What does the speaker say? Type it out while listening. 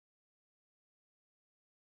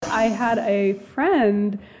I had a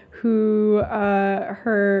friend who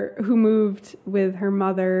moved with her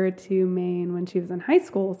mother to Maine when she was in high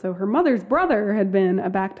school. So her mother's brother had been a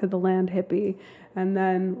back to the land hippie, and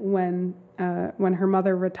then when her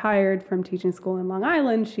mother retired from teaching school in Long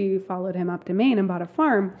Island, she followed him up to Maine and bought a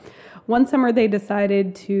farm. One summer they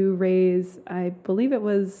decided to raise, I believe it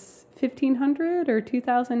was 1,500 or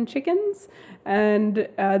 2,000 chickens. And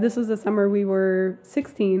this was the summer we were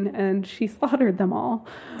 16, and she slaughtered them all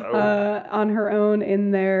on her own in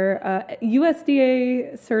their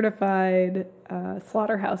USDA certified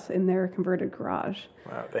slaughterhouse in their converted garage.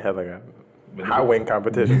 Wow, they had like a high wing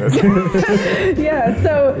competition. Yeah,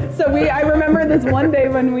 so I remember this one day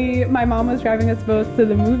when my mom was driving us both to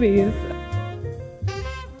the movies.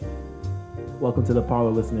 Welcome to the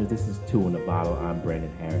Parlor, listeners. This is Two in a Bottle. I'm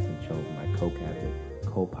Brandon Harrison, chosen my co-captain,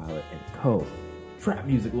 co-pilot, and co-trap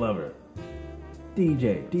music lover,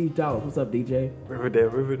 DJ D Dollars. What's up, DJ?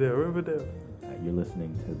 Riverdale. You're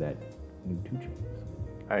listening to that new 2 Chainz.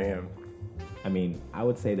 I am. I mean, I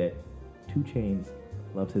would say that 2 Chainz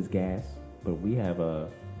loves his gas, but we have a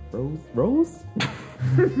Rose.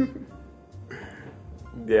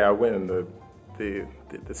 Yeah, I went in the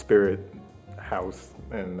Spirit house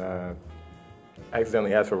and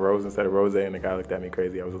accidentally asked for Rose instead of Rose, and the guy looked at me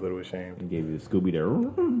crazy. I was a little ashamed. And gave you the Scooby there.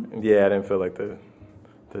 Yeah, I didn't feel like the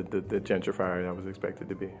gentrifier I was expected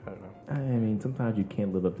to be. I don't know. I mean, sometimes you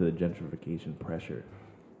can't live up to the gentrification pressure.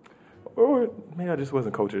 Or maybe I just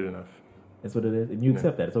wasn't cultured enough. That's what it is, and you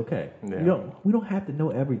accept that. It's okay. Yeah. We don't have to know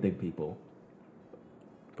everything, people.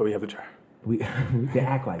 But we have to try. We can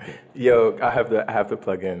act like it. Yo, I have to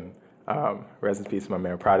plug in. Rest in peace, my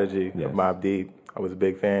man Prodigy of Mobb Deep. I was a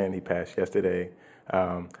big fan. He passed yesterday.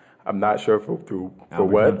 I'm not sure for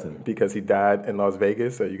what, Johnson. Because he died in Las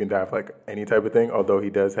Vegas, so you can die of like any type of thing. Although he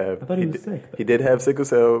does have, I thought he was sick. He did have sickle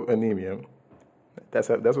cell anemia. That's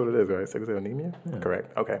what it is, right? Sickle cell anemia. Yeah.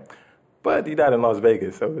 Correct. Okay, but he died in Las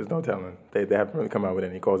Vegas, so there's no telling. They haven't really come out with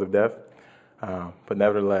any cause of death. But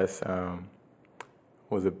nevertheless,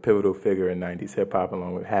 was a pivotal figure in '90s hip hop,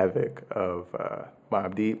 along with Havoc of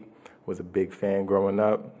Mobb Deep. Was a big fan growing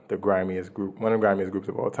up. One of the grimiest groups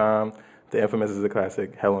of all time. The Infamous is a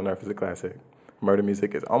classic. Hell on Earth is a classic. Murder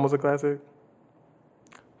Music is almost a classic.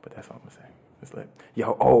 But that's all I'm gonna say. It's lit.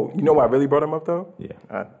 Yo, you know why I really brought him up though?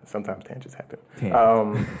 Yeah. Sometimes tangents happen.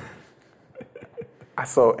 I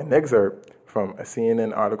saw an excerpt from a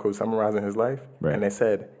CNN article summarizing his life, right. And they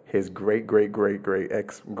said his great grandfather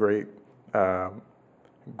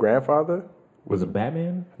was a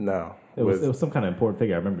Batman. No. It was some kind of important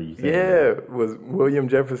figure. I remember you saying. Yeah, it was William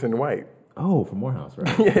Jefferson White. Oh, from Morehouse,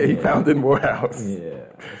 right? Yeah, he founded Morehouse. Yeah.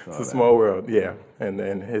 It's a small world, yeah.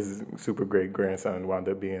 And his super great grandson wound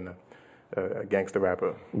up being a gangster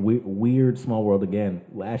rapper. Weird small world again.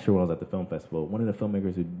 Last year when I was at the film festival, one of the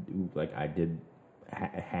filmmakers who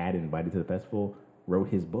had invited to the festival wrote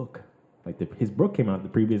his book. His book came out the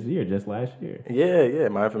previous year, just last year. Yeah,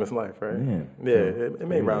 My Infamous Life, right? Man, it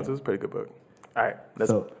made rounds. It was a pretty good book. All right,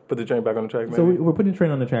 let's put the train back on the track, man. So we're putting the train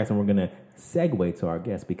on the tracks, and we're going to segue to our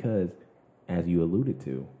guest because, as you alluded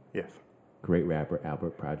to, yes, great rapper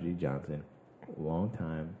Albert Prodigy Johnson,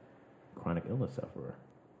 longtime chronic illness sufferer.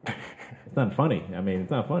 It's not funny. I mean,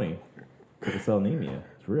 it's not funny. Sickle cell anemia.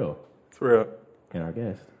 It's real. It's real. And our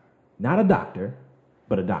guest, not a doctor,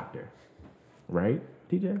 but a doctor, right,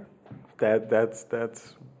 DJ? That's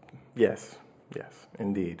yes,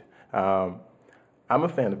 indeed. I'm a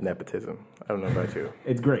fan of nepotism. I don't know about you.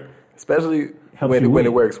 It's great. Especially when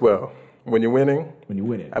it works well. When you're winning.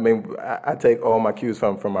 I mean, I take all my cues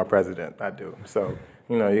from my president. I do. So,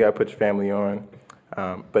 you got to put your family on.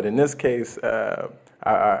 But in this case,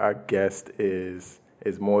 our guest is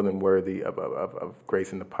more than worthy of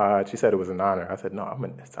gracing the pod. She said it was an honor. I said, no,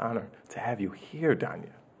 it's an honor to have you here,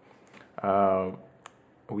 Danya.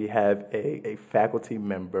 We have a faculty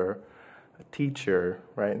member, a teacher,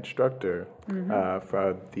 right, instructor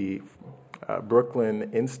for the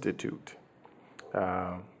Brooklyn Institute.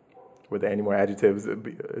 Were there any more adjectives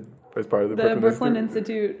as part of the Brooklyn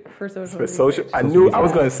Institute for Social Research? I knew I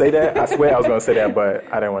was going to say that. I swear I was going to say that, but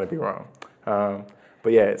I didn't want to be wrong.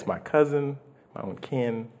 But yeah, it's my cousin, my own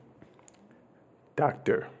kin,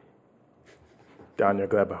 Dr. Danya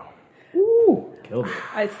Glebow. Ooh, killed it.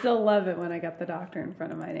 I still love it when I got the doctor in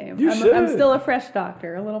front of my name. I'm still a fresh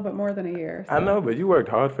doctor, a little bit more than a year. So. I know, but you worked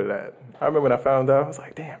hard for that. I remember when I found out, I was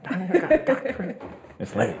like, damn, Danya got a doctorate.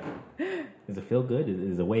 It's late. Does it feel good?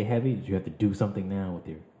 Is it way heavy? Did you have to do something now with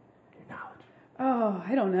your knowledge? Oh,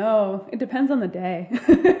 I don't know. It depends on the day.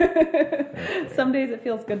 Some days it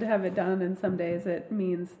feels good to have it done, and some days it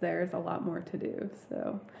means there's a lot more to do.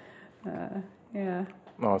 So, yeah.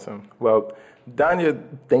 Awesome. Well, Danya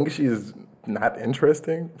thinks she's not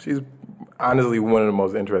interesting. She's honestly one of the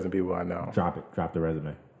most interesting people I know. Drop the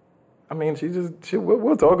resume. I mean,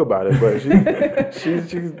 we'll talk about it, but she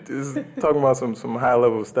is talking about some high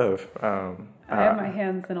level stuff. I have my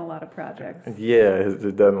hands in a lot of projects. Yeah, has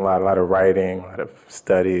done a lot of writing, a lot of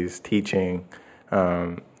studies, teaching.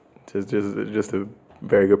 Just a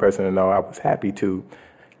very good person to know. I was happy to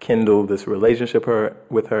kindle this relationship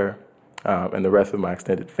with her and the rest of my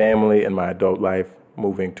extended family and my adult life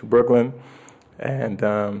moving to Brooklyn.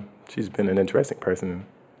 And she's been an interesting person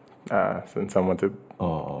and someone to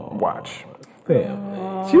watch.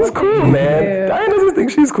 Family. She's cool, man. Diane doesn't think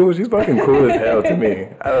she's cool. She's fucking cool as hell to me.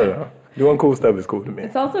 I don't know. Doing cool stuff is cool to me.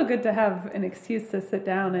 It's also good to have an excuse to sit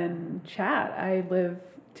down and chat. I live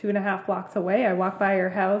 2.5 blocks away. I walk by your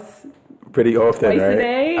house pretty often, twice right? a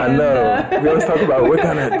day. I know. We always talk about we're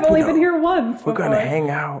gonna. I've only been here once. We're gonna hang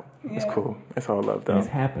out. It's cool. It's all love, though. It's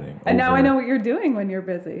happening. And now I know what you're doing when you're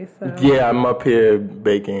busy. So yeah, I'm up here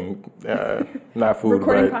baking, not food,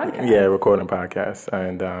 recording but podcasts. Yeah, recording podcasts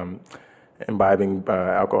and imbibing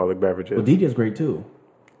alcoholic beverages. Well, DJ's great too.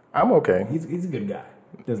 I'm okay. He's a good guy.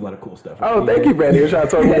 Does a lot of cool stuff. Oh, thank you, Brandy. You're trying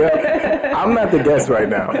to talk me up. I'm not the guest right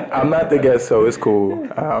now. I'm not the guest, so it's cool.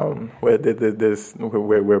 We're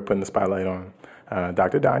putting the spotlight on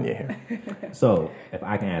Dr. Danya here. So, if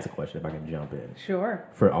I can ask a question, if I can jump in. Sure.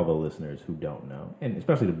 For all the listeners who don't know, and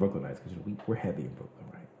especially the Brooklynites, because we're heavy in Brooklyn,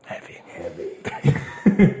 right? Heavy.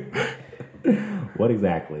 What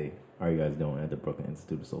exactly are you guys doing at the Brooklyn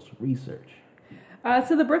Institute of Social Research?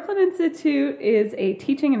 So the Brooklyn Institute is a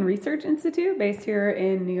teaching and research institute based here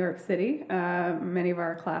in New York City. Many of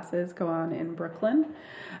our classes go on in Brooklyn,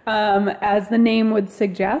 as the name would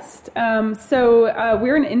suggest. So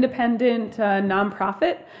we're an independent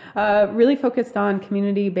nonprofit, really focused on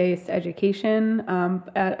community-based education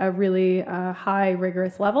at a really high,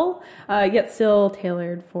 rigorous level, yet still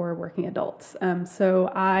tailored for working adults.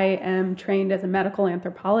 So I am trained as a medical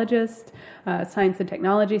anthropologist, science and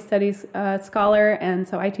technology studies scholar, and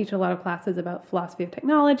so I teach a lot of classes about philosophy of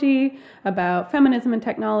technology, about feminism and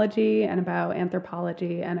technology, and about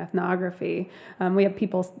anthropology and ethnography. We have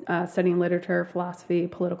people studying literature, philosophy,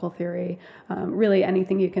 political theory, really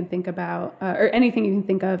anything you can think about, or anything you can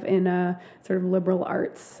think of in a sort of liberal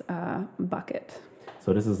arts bucket.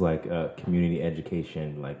 So this is like community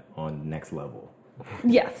education, like on next level.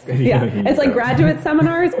 Yes, yeah. It's like graduate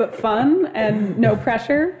seminars, but fun and no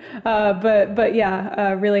pressure. But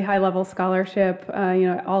yeah, really high level scholarship.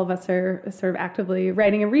 All of us are sort of actively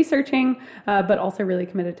writing and researching, but also really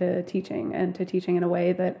committed to teaching and to teaching in a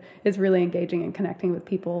way that is really engaging and connecting with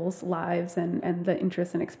people's lives and the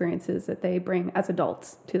interests and experiences that they bring as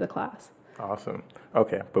adults to the class. Awesome.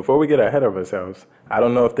 Okay, before we get ahead of ourselves, I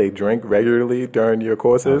don't know if they drink regularly during your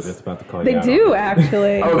courses. I was just about to call They you out. do,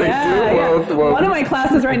 actually. Oh, they do? Yeah. Well, one of my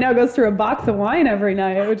classes right now goes through a box of wine every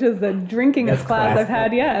night, which is the drinkingest class I've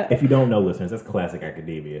had yet. If you don't know, listeners, that's classic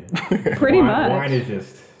academia. Pretty much. Wine is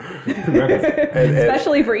just prerequisite.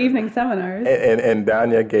 Especially for evening seminars. And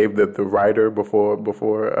Danya gave the writer before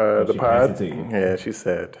the she pod. passed it to you. Yeah, she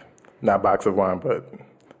said, not box of wine, but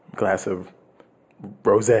glass of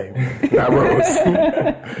rosé, not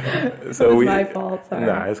rose. So it's my fault. Sorry.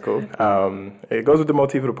 Nah, it's cool. It goes with the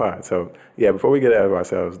motif of the pod. So yeah, before we get ahead of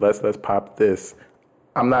ourselves, let's pop this.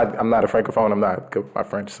 I'm not a francophone. I'm not good with my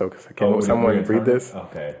French. So can someone read this?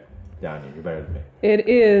 Okay, Danya, you're better than me. It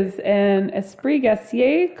is an Esprit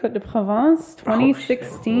Gassier Côte de Provence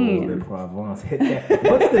 2016. Oh, de Provence. Hit that.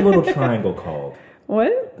 What's the little triangle called?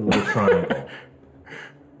 What? The little triangle.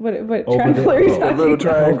 What triangle are you talking about? Little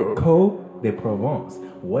triangle. Côte de Provence.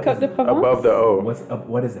 What Côte is de Provence? Above the O.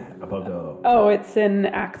 What is that above the O? Oh, it's an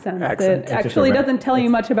accent. Accent. That actually doesn't tell you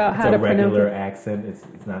much about how to pronounce It's a regular it. accent.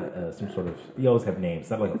 It's not some sort of. You always have names. It's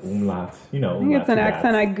not like an umlaut. I think it's an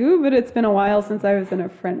accent aigu, but it's been a while since I was in a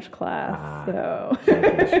French class. So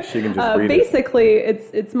She can just read basically,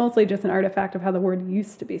 it's mostly just an artifact of how the word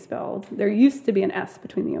used to be spelled. There used to be an S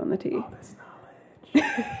between the O and the T. Oh, that's knowledge.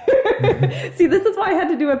 See, this is why I had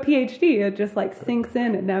to do a PhD. It just like sinks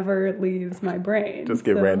in. It never leaves my brain. Just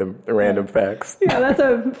get random facts. Yeah, that's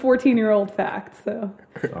a 14-year-old fact. So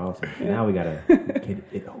That's awesome. Now we gotta get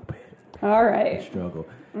it open. all right, Struggle.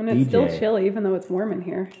 and it's DJ, still chilly, even though it's warm in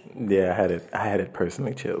here. Yeah, I had it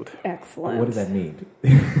personally chilled. Excellent. What does that mean?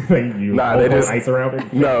 Like you They pour just ice around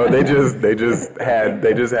it? No, they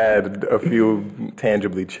just had a few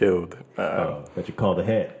tangibly chilled. But you called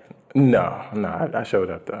ahead. No, I showed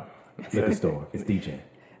up though. Liquor store. It's DJ.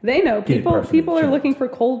 They know Get it people. personally People are chilled. looking for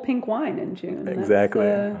cold pink wine in June. That's, Exactly.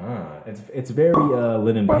 It's very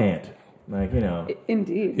linen pant. Like, you know.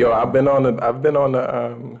 Indeed. Yo, I've been on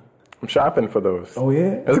the I'm shopping for those. Oh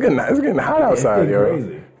yeah, It's getting hot outside, it's yo.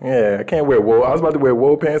 crazy. Yeah, I can't wear wool. I was about to wear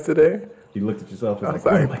wool pants today. You looked at yourself and I was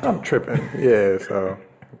was like, like, I'm tripping. Yeah, so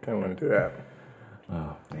I can't want to do that.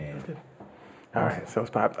 oh man. All right, so it's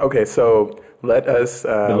pop. Okay, so let us.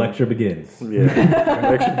 The lecture begins. Yeah, the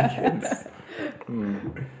lecture begins.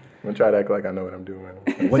 I'm gonna try to act like I know what I'm doing.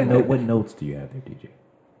 What notes do you have there, DJ?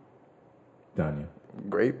 Danya.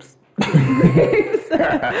 Grapes.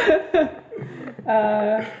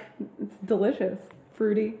 It's delicious,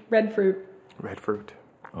 fruity, red fruit. Red fruit.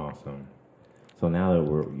 Awesome. So now that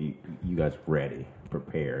you guys ready,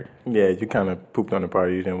 prepared. Yeah, you kind of pooped on the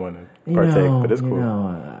party. You didn't want to partake, but it's cool.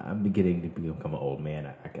 I'm beginning to become an old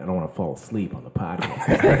man. I don't want to fall asleep on the podcast.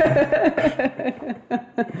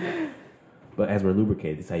 But as we're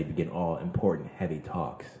lubricated, this is how you begin all important, heavy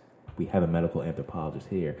talks. We have a medical anthropologist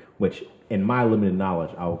here, which, in my limited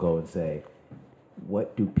knowledge, I will go and say,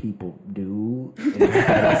 what do people do in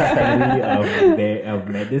the study of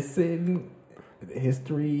medicine, the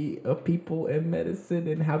history of people and medicine,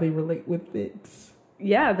 and how they relate with it?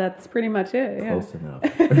 Yeah, that's pretty much it. Yeah. Close enough.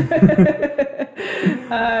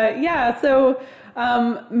 So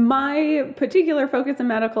my particular focus in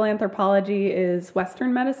medical anthropology is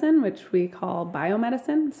Western medicine, which we call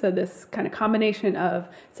biomedicine. So this kind of combination of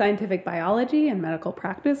scientific biology and medical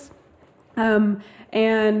practice. So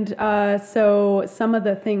some of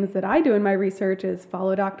the things that I do in my research is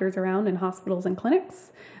follow doctors around in hospitals and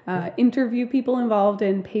clinics, interview people involved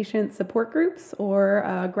in patient support groups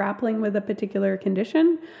or grappling with a particular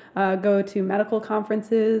condition, go to medical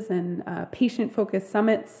conferences and patient-focused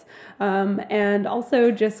summits, and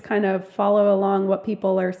also just kind of follow along what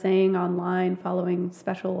people are saying online, following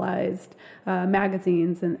specialized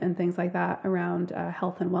magazines and things like that around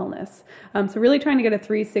health and wellness. So really trying to get a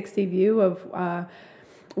 360 view of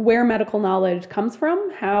where medical knowledge comes from,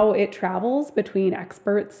 how it travels between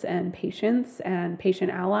experts and patient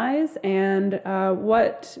allies, and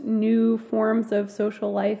what new forms of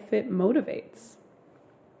social life it motivates.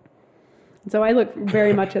 So I look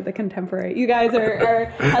very much at the contemporary. You guys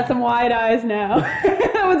have some wide eyes now.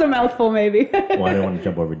 That was a mouthful, maybe. Well, I didn't want to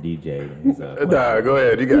jump over DJ. Nah, go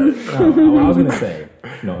ahead. You got it. No, I was going to say,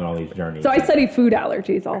 in all these journeys. So I study food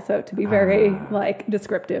allergies also, to be very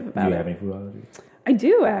descriptive about it. Do you have any food allergies? I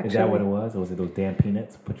do, actually. Is that what it was? Or was it those damn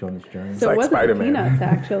peanuts put you on this journey? So like it wasn't Spider-Man. peanuts,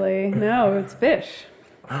 actually. No, it was fish.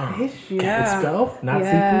 Fish? Yeah. Itself? Not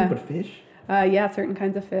Yeah. seafood, but fish? Certain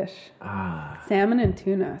kinds of fish. Ah. Salmon and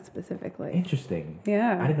tuna, specifically. Interesting.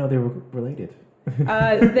 Yeah. I didn't know they were related.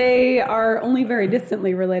 They are only very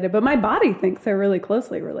distantly related, but my body thinks they're really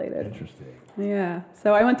closely related. Interesting. Yeah.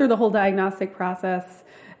 So I went through the whole diagnostic process,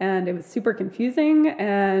 and it was super confusing,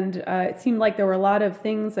 and it seemed like there were a lot of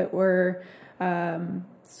things that were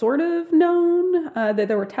sort of known, that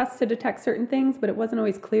there were tests to detect certain things, but it wasn't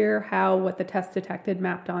always clear how what the test detected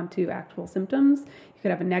mapped onto actual symptoms. You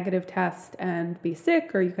could have a negative test and be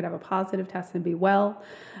sick, or you could have a positive test and be well.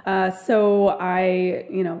 So I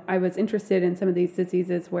was interested in some of these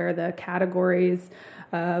diseases where the categories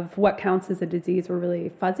of what counts as a disease were really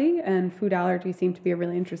fuzzy, and food allergy seemed to be a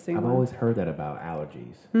really interesting one. I've always heard that about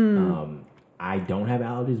allergies. I don't have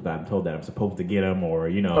allergies, but I'm told that I'm supposed to get them, or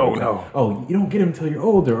Oh no! Oh, you don't get them until you're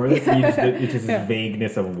older, or it's just this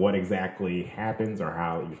vagueness of what exactly happens or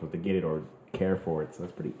how you're supposed to get it or care for it. So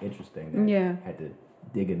it's pretty interesting. That I had to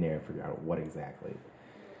dig in there and figure out what exactly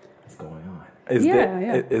is going on.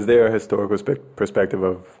 Is there a historical perspective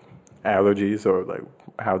of allergies, or like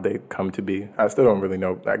how they come to be? I still don't really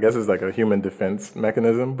know. I guess it's like a human defense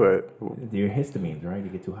mechanism, but your histamines, right? You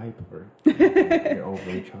get too hyper, or you're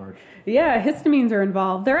overly charged. Yeah, histamines are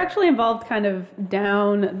involved. They're actually involved kind of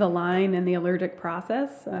down the line in the allergic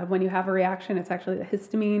process. When you have a reaction, it's actually the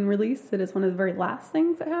histamine release that is one of the very last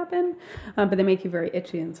things that happen, but they make you very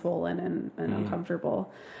itchy and swollen and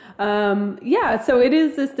uncomfortable. So it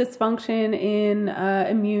is this dysfunction in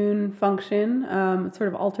immune function, sort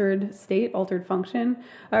of altered state, altered function,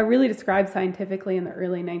 really described scientifically in the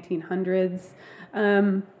early 1900s.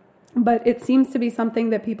 But it seems to be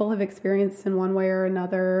something that people have experienced in one way or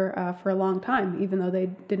another for a long time, even though they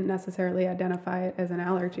didn't necessarily identify it as an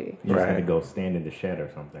allergy. You just had to go stand in the shed or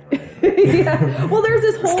something, right? Yeah. Well, there was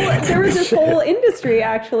this whole industry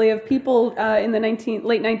actually of people in the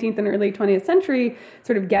late 19th and early 20th century,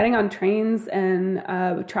 sort of getting on trains and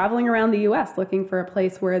traveling around the U.S. looking for a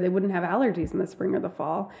place where they wouldn't have allergies in the spring or the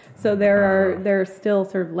fall. So there are still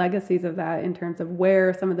sort of legacies of that in terms of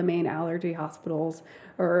where some of the main allergy hospitals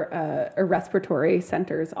or respiratory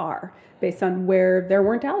centers are, based on where there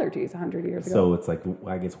weren't allergies 100 years ago. So it's like,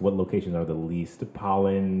 I guess, what locations are the least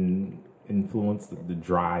pollen influenced? The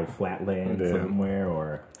dry flatland somewhere,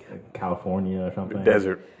 or California or something? The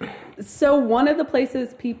desert. So one of the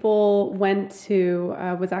places people went to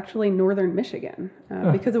was actually northern Michigan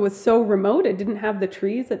because it was so remote. It didn't have the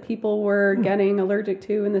trees that people were getting allergic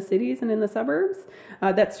to in the cities and in the suburbs.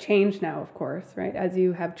 That's changed now, of course, right? As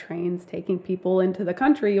you have trains taking people into the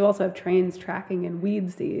country, you also have trains tracking in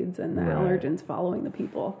weed seeds and the allergens following the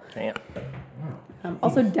people. Damn.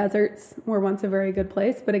 Also, deserts were once a very good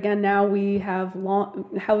place, but again, now we have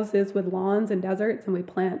houses with lawns and deserts, and we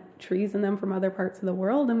plant trees in them from other parts of the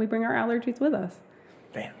world, and we bring our allergies with us.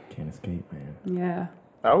 Damn. Can't escape, man. Yeah.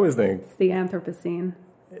 I always think It's the Anthropocene.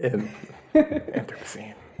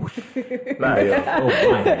 Anthropocene. Nah,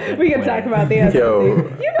 yo. We can talk about the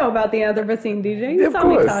Anthropocene. You know about the Anthropocene, DJ. You saw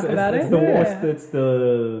me talk about it. It's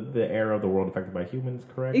the era of the world affected by humans,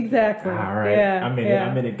 correct? Exactly. All right. Yeah. I'm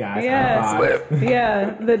in it, guys. Yeah.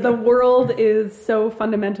 Yeah. The world is so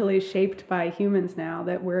fundamentally shaped by humans now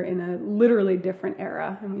that we're in a literally different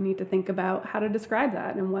era, and we need to think about how to describe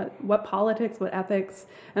that and what politics, what ethics,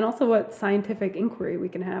 and also what scientific inquiry we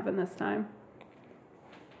can have in this time.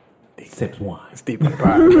 Sips wine. It's deep in the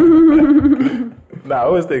pot. I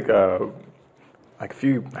always think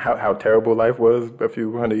how terrible life was a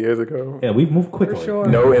few hundred years ago. Yeah, we've moved quickly. For sure.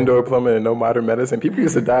 No indoor plumbing and no modern medicine. People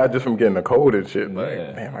used to die just from getting a cold and shit. Like,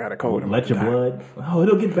 damn, I got a cold. Let your blood. Oh,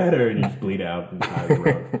 it'll get better, and you just bleed out and die of the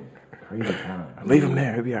road. Crazy time. Leave him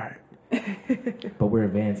there. He'll be all right. But we're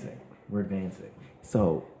advancing.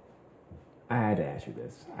 So, I had to ask you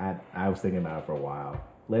this. I was thinking about it for a while.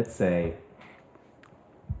 Let's say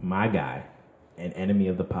my guy, an enemy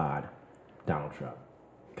of the pod, Donald Trump,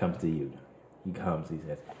 comes to you. He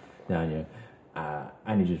says, Danya,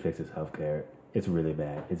 I need you to fix this healthcare. It's really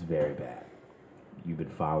bad. It's very bad. You've been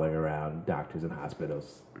following around doctors and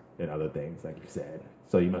hospitals and other things, like you said.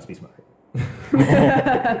 So you must be smart.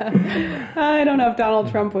 I don't know if Donald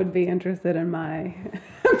Trump would be interested in my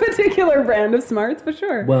particular brand of smarts, but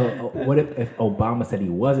sure. Well, what if Obama said he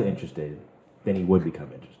wasn't interested, then he would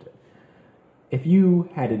become interested. If you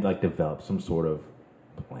had to develop some sort of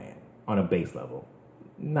plan on a base level,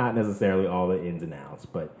 not necessarily all the ins and outs,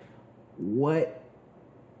 but what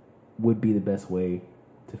would be the best way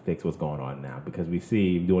to fix what's going on now? Because we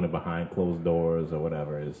see doing it behind closed doors or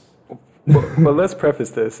whatever is. Well, let's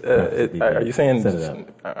preface this. Are you saying,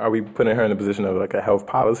 are we putting her in a position of a health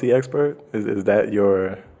policy expert? Is that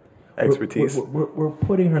your expertise? We're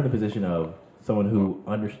putting her in the position of someone who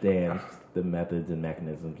understands the methods and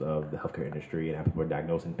mechanisms of the healthcare industry and how people are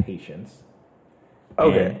diagnosing patients.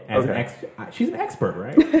 Okay. She's an expert,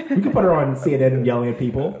 right? We can put her on CNN and yelling at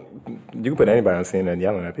people. You can put anybody on CNN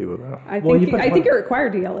yelling at people, though. I think you're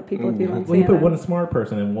required to yell at people if you want to. Well, you put one smart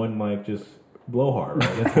person and one just blowhard,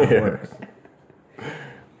 right? That's how it works.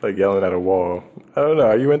 Like yelling at a wall. I don't know.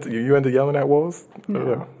 Are you into yelling at walls?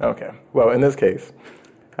 No. Okay. Well, in this case,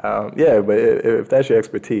 but if that's your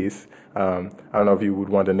expertise, I don't know if you would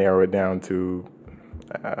want to narrow it down to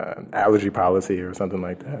allergy policy or something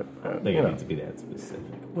like that. I don't think it needs to be that specific.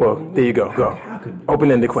 Well, there you go.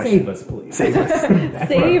 Open-ended question. Save us, please. Save us.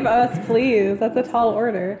 Save us, please. That's a tall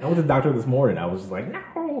order. I went to the doctor this morning. I was just like,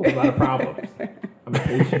 no, there's a lot of problems. I'm a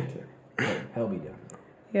patient. Help me down.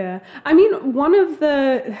 Yeah. I mean,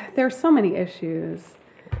 there's so many issues.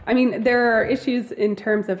 I mean, there are issues in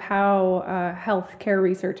terms of how healthcare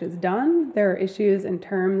research is done. There are issues in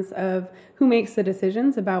terms of who makes the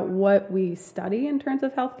decisions about what we study in terms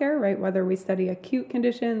of healthcare, right? Whether we study acute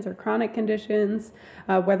conditions or chronic conditions,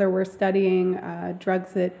 whether we're studying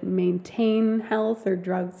drugs that maintain health or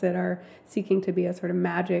drugs that are seeking to be a sort of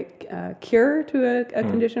magic cure to a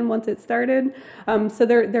condition once it's started. So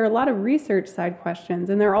there are a lot of research side questions,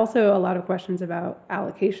 and there are also a lot of questions about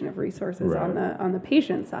allocation of resources on the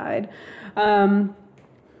patient side.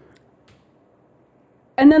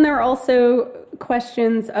 And then there are also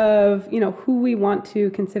questions of, who we want to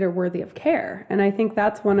consider worthy of care. And I think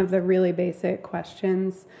that's one of the really basic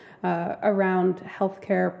questions around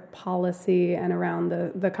healthcare policy and around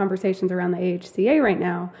the conversations around the AHCA right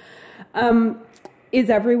now. Is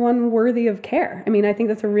everyone worthy of care? I mean, I think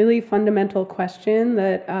that's a really fundamental question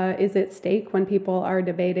that is at stake when people are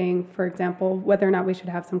debating, for example, whether or not we should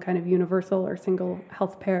have some kind of universal or single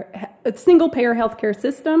payer healthcare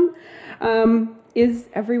system. Is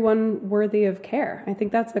everyone worthy of care? I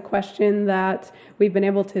think that's a question that we've been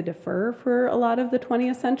able to defer for a lot of the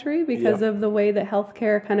 20th century because of the way that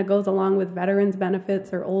healthcare kind of goes along with veterans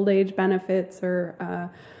benefits or old age benefits or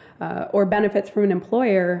benefits from an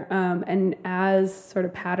employer. And as sort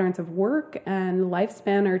of patterns of work and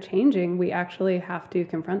lifespan are changing, we actually have to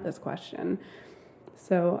confront this question.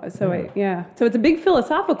 So it's a big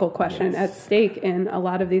philosophical question at stake in a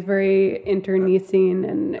lot of these very internecine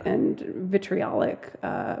and vitriolic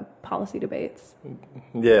policy debates.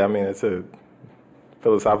 Yeah, I mean, it's a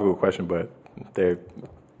philosophical question, but they're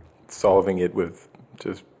solving it with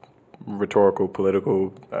just rhetorical,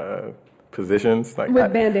 political positions. Like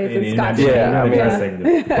with Band-Aids and Scotch. Yeah, addressing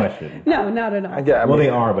the question. No, not at all. Yeah, they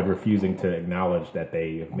are, but refusing to acknowledge that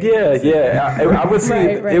they. I would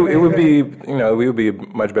say it would be, we would be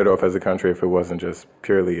much better off as a country if it wasn't just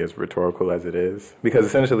purely as rhetorical as it is, because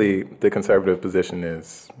essentially the conservative position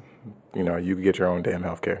is, you can get your own damn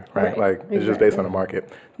healthcare, right? Like it's just based on the market.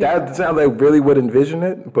 That sounds like really would envision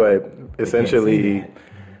it, but essentially,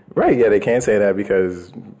 right? Yeah, they can't say that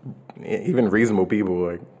because even reasonable people,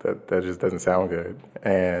 like that just doesn't sound good.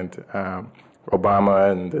 And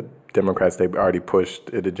Obama and the Democrats, they've already pushed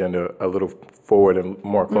an agenda a little forward and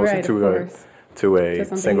more closer to a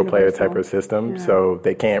single player type of system. Yeah. So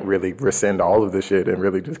they can't really rescind all of the shit and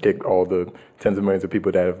really just kick all the tens of millions of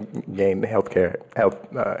people that have gained healthcare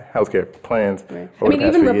plans. Right. I mean,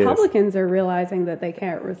 even Republicans are realizing that they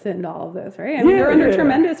can't rescind all of this, right? I mean, they're under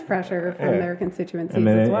tremendous pressure from their constituencies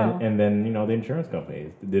as well. And then, the insurance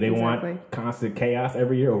companies, do they want constant chaos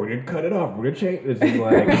every year? We're going to cut it off. We're going to change. It's just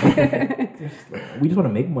like, we just want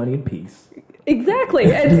to make money in peace. Exactly.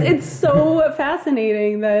 It's so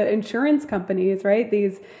fascinating that insurance companies, right?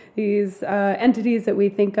 These entities that we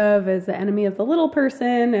think of as the enemy of the little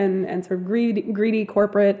person and sort of greedy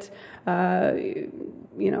corporate,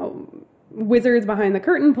 wizards behind the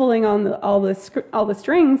curtain pulling on all the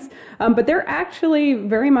strings, but they're actually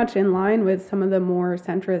very much in line with some of the more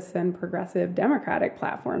centrist and progressive Democratic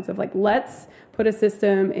platforms of like, let's put a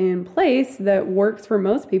system in place that works for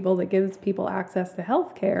most people, that gives people access to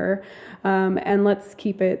health care, and let's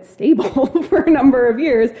keep it stable for a number of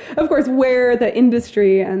years. Of course, where the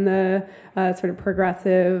industry and the sort of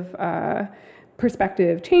progressive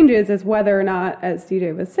perspective changes is whether or not, as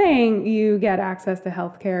DJ was saying, you get access to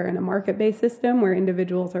healthcare in a market-based system where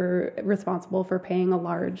individuals are responsible for paying a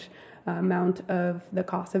large amount of the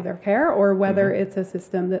cost of their care, or whether it's a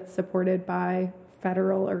system that's supported by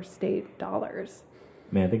federal or state dollars.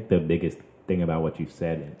 Man, I think the biggest thing about what you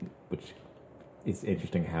said, which is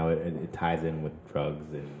interesting how it ties in with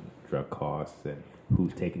drugs and drug costs and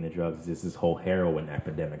who's taking the drugs, is this whole heroin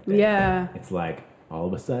epidemic thing. Yeah. It's like, all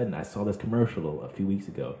of a sudden, I saw this commercial a few weeks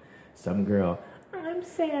ago. Some girl, I'm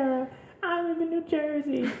Sarah. I live in New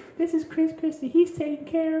Jersey. This is Chris Christie. He's taking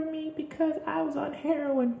care of me because I was on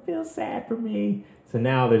heroin. Feels sad for me. So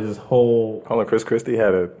now there's this whole... Hold on, Chris Christie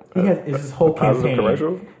had this whole campaign.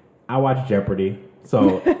 Commercial? I watch Jeopardy.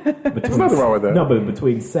 So there's nothing wrong with that. No, but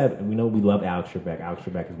between 7, we know we love Alex Trebek. Alex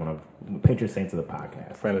Trebek is one of the patron saints of the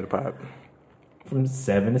podcast. Friend of the pod. From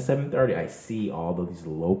 7 to 7:30, I see all of these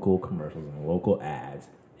local commercials and local ads,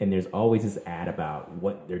 and there's always this ad about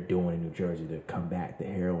what they're doing in New Jersey to combat the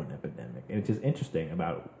heroin epidemic. And it's just interesting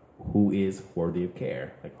about who is worthy of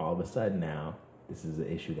care. Like, all of a sudden now, this is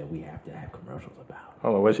an issue that we have to have commercials about.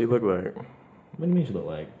 Hold on, what she look like? What do you mean she look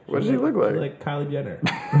like? What does she look like? She's like Kylie Jenner.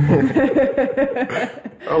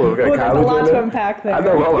 Oh, look at Kylie Jenner. There's a lot to unpack there. I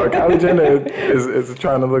know. Hold on, Kylie Jenner is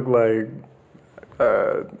trying to look like.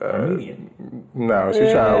 No,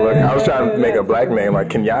 she's trying to look. I was trying to make a black name like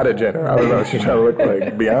Kenyatta Jenner. I don't know. She's trying to look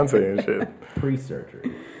like Beyonce and shit.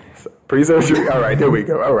 Pre-surgery. Pre-surgery. All right, there we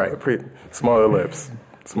go. All right, smaller lips.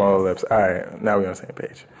 All right, now we're on the same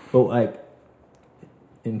page. Well, like,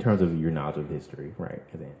 in terms of your knowledge of history, right?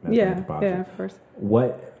 Yeah, of course.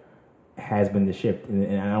 What has been the shift?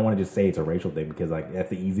 And I don't want to just say it's a racial thing because, like,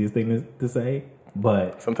 that's the easiest thing to say.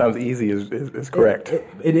 But sometimes easy is correct.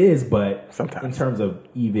 It is, but sometimes in terms of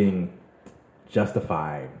even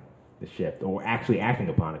justifying the shift or actually acting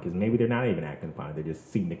upon it, because maybe they're not even acting upon it, they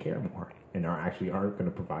just seem to care more and aren't going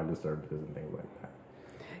to provide the services and things like that.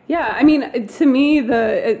 Yeah, I mean, to me,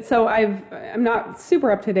 I'm not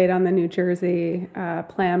super up to date on the New Jersey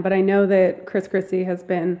plan, but I know that Chris Christie has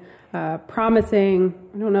been promising.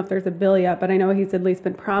 I don't know if there's a bill yet, but I know he's at least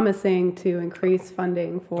been promising to increase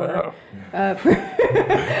funding for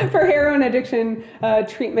heroin addiction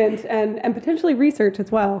treatment and potentially research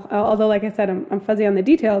as well. Although, like I said, I'm fuzzy on the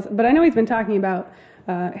details, but I know he's been talking about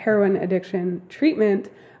heroin addiction treatment,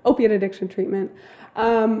 opiate addiction treatment,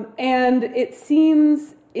 and it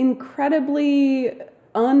seems incredibly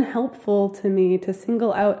unhelpful to me to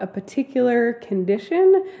single out a particular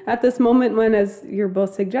condition at this moment when, as you're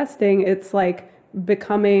both suggesting, it's like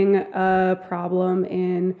becoming a problem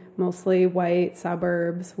in mostly white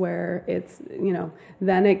suburbs where it's,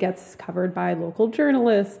 then it gets covered by local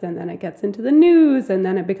journalists, and then it gets into the news, and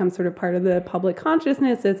then it becomes sort of part of the public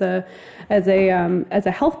consciousness as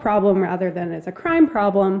a health problem rather than as a crime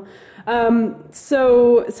problem.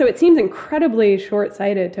 So it seems incredibly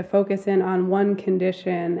short-sighted to focus in on one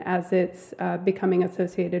condition as it's becoming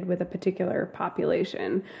associated with a particular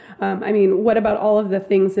population. What about all of the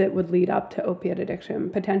things that would lead up to opiate addiction?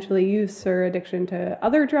 Potentially use or addiction to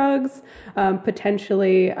other drugs,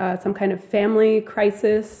 potentially some kind of family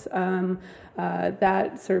crisis,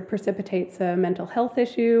 that sort of precipitates a mental health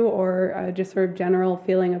issue, or just sort of general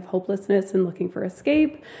feeling of hopelessness and looking for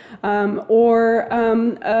escape, or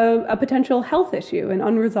a potential health issue, an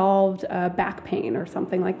unresolved back pain or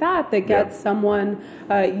something like that gets someone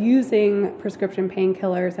using prescription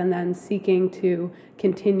painkillers and then seeking to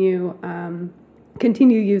continue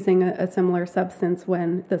using a similar substance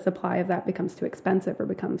when the supply of that becomes too expensive or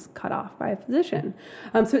becomes cut off by a physician.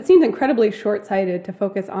 So it seems incredibly short-sighted to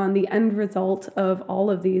focus on the end result of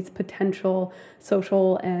all of these potential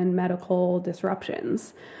social and medical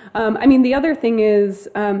disruptions. The other thing is,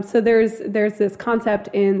 so there's this concept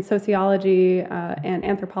in sociology and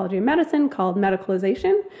anthropology and medicine called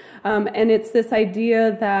medicalization, and it's this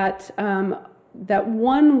idea that that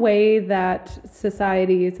one way that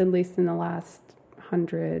societies, at least in the last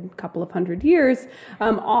couple of hundred years,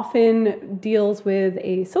 often deals with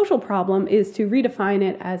a social problem is to redefine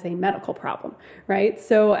it as a medical problem, right?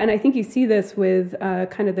 So, and I think you see this with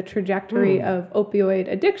kind of the trajectory of opioid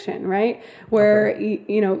addiction, right? Where,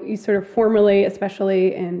 you sort of formerly,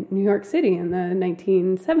 especially in New York City in the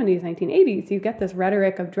 1970s, 1980s, you get this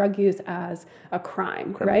rhetoric of drug use as a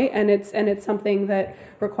crime, right? And it's something that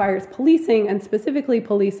requires policing, and specifically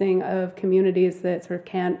policing of communities that sort of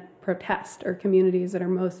can't protest, or communities that are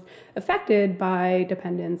most affected by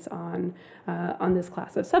dependence on this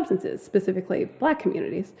class of substances, specifically Black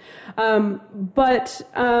communities. But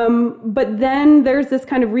then there's this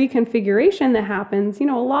kind of reconfiguration that happens, a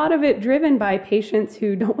lot of it driven by patients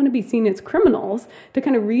who don't want to be seen as criminals, to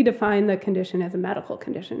kind of redefine the condition as a medical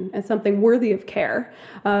condition, as something worthy of care,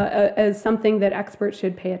 as something that experts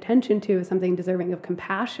should pay attention to, as something deserving of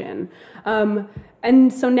compassion.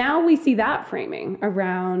 And so now we see that framing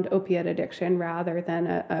around opiate addiction rather than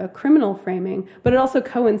a criminal framing, but it also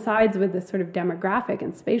coincides with this sort of demographic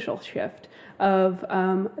and spatial shift of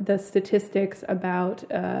the statistics about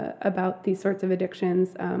these sorts of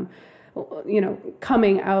addictions,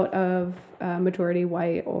 coming out of majority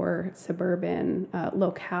white or suburban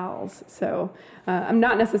locales. So I'm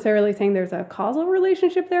not necessarily saying there's a causal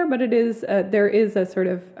relationship there, but there is a sort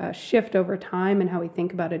of shift over time in how we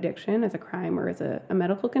think about addiction as a crime or as a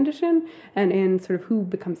medical condition, and in sort of who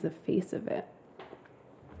becomes the face of it,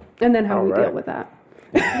 and then how we deal with that.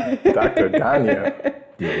 Dr. Danya,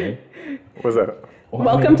 what's up?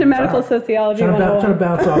 Welcome to Medical Sociology 101. Trying to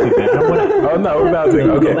bounce off you, man. Oh no, we're bouncing.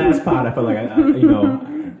 Okay. The last part, I felt like I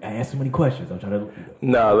asked so many questions. I'm trying to.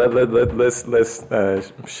 No, let's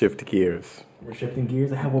shift gears. We're shifting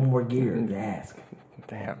gears. I have one more gear to ask.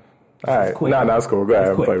 Damn. All right. No, it's cool. Go ahead.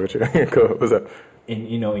 I'll play with you. Cool. What's up? In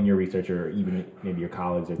in your research, or even maybe your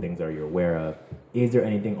colleagues or things that you're aware of, is there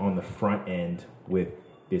anything on the front end with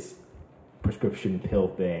this prescription pill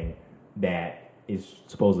thing that is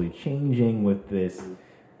supposedly changing with this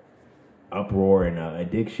uproar and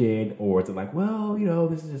addiction, or is it like, well,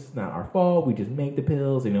 this is just not our fault, we just make the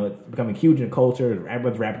pills, it's becoming huge in the culture,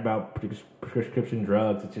 everyone's rapping about prescription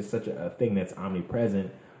drugs, it's just such a thing that's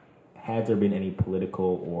omnipresent. Has there been any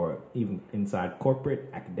political or even inside corporate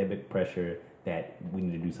academic pressure that we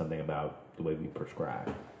need to do something about the way we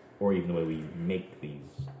prescribe, or even the way we make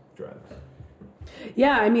these drugs?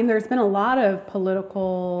 Yeah, there's been a lot of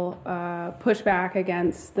political pushback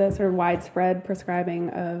against the sort of widespread prescribing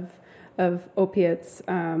of opiates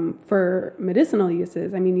for medicinal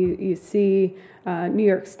uses. You see New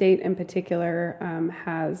York State in particular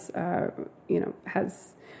has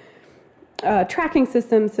tracking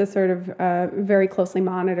systems to sort of very closely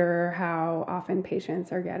monitor how often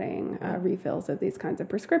patients are getting refills of these kinds of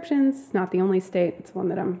prescriptions. It's not the only state. It's one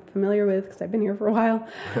that I'm familiar with because I've been here for a while.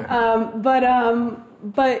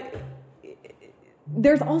 But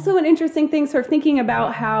there's also an interesting thing, sort of thinking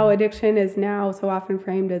about how addiction is now so often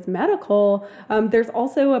framed as medical. There's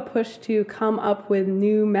also a push to come up with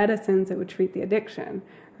new medicines that would treat the addiction.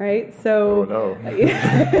 right? So, no.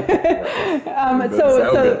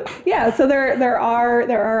 So there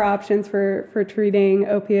are options for treating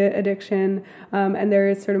opiate addiction, and there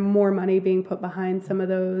is sort of more money being put behind some of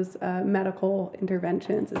those medical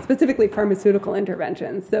interventions, specifically pharmaceutical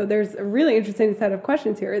interventions. So there's a really interesting set of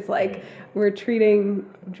questions here. It's like we're treating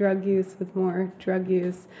drug use with more drug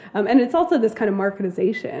use, and it's also this kind of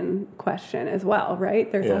marketization question as well,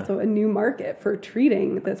 right? There's also a new market for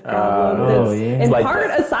treating this problem that's in part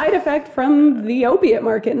a side effect from the opiate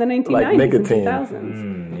market in the 1990s like nicotine. and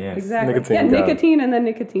 2000s. Yes. Exactly. Nicotine nicotine and then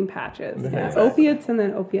nicotine patches. Exactly. Opiates and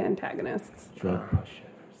then opiate antagonists. Drug pushers.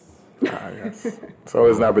 Yes. So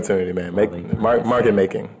it's an opportunity, man. Market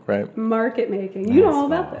making, right? Market making. You know all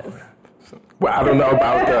about this. Well, I don't know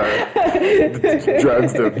about the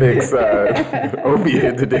drugs to fix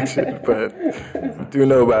opiate addiction, but I do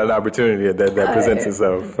know about an opportunity that presents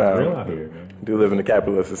itself. Real out here, man. Do live in a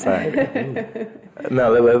capitalist society. Now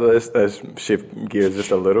let's shift gears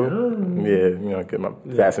just a little. Yeah, get my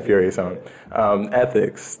Fast and Furious on.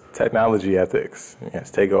 Ethics, technology ethics.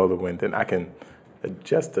 Yes, take all the wind, and I can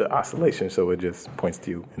adjust the oscillation so it just points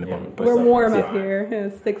to you in the moment. We're warm up here.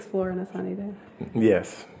 It's 6th floor on a sunny day.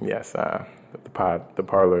 Yes. The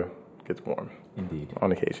parlor gets warm. Indeed.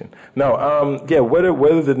 On occasion. No, what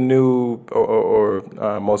are the new or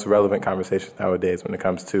most relevant conversations nowadays when it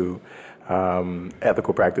comes to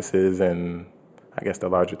ethical practices and I guess the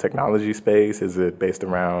larger technology space? Is it based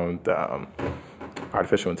around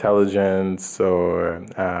artificial intelligence or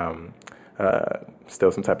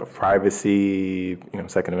still some type of privacy,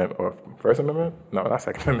 Second Amendment or First Amendment? No, not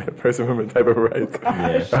Second Amendment, First Amendment type of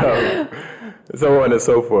rights. So on and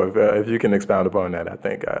so forth. If you can expound upon that, I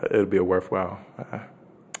think it'll be a worthwhile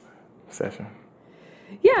session.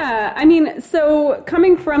 Yeah, I mean, so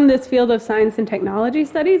coming from this field of science and technology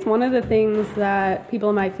studies, one of the things that people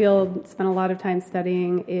in my field spend a lot of time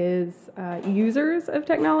studying is users of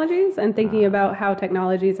technologies and thinking about how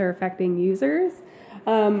technologies are affecting users.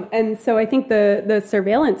 And so I think the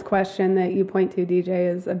surveillance question that you point to,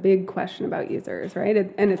 DJ, is a big question about users, right?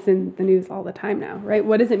 And it's in the news all the time now, right?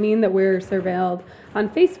 What does it mean that we're surveilled on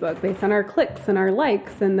Facebook based on our clicks and our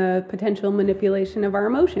likes and the potential manipulation of our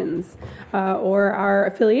emotions or our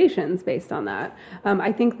affiliations based on that?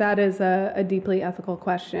 I think that is a deeply ethical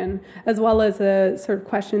question, as well as sort of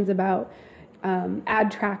questions about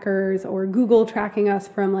ad trackers or Google tracking us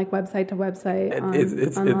from like website to website.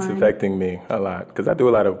 It's affecting me a lot because I do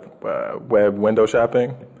a lot of web window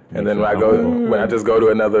shopping, and then when I just go to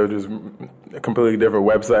another just a completely different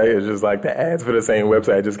website, it's just like the ads for the same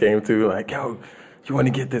website I just came to. Like, yo, you want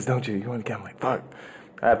to get this, don't you? You want to get? I'm like, fuck.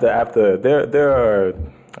 After there are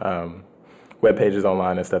web pages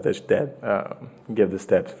online and stuff that give the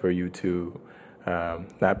steps for you to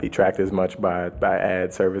not be tracked as much by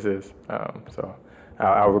ad services. So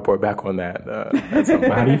I'll report back on that at some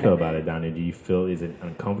point. How do you feel about it, Donna? Do you feel, is it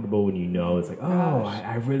uncomfortable when you know it's like,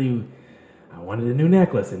 I wanted a new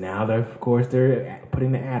necklace, and now they're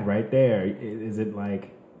putting the ad right there. Is it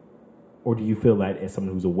like, or do you feel that as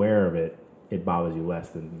someone who's aware of it, it bothers you less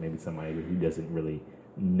than maybe somebody who doesn't really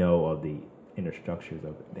know of the inner structures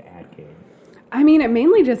of the ad game? I mean, it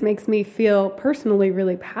mainly just makes me feel personally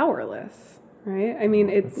really powerless. Right. I mean,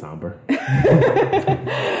 it's somber.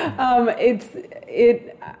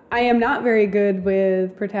 I am not very good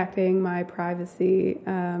with protecting my privacy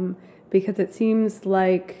because it seems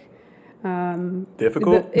like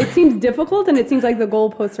difficult. It seems difficult, and it seems like the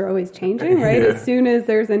goalposts are always changing. Right. As soon as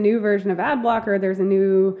there's a new version of ad blocker, there's a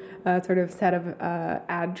new sort of set of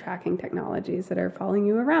ad tracking technologies that are following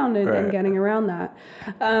you around and getting around that.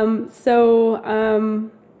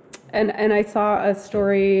 And I saw a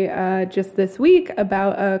story just this week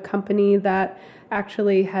about a company that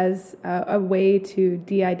actually has a way to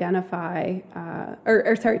de-identify,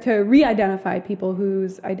 to re-identify people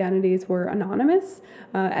whose identities were anonymous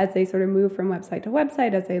as they sort of move from website to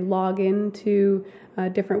website, as they log into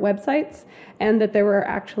different websites, and that there were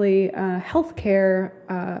actually healthcare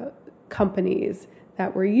companies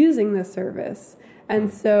that were using this service.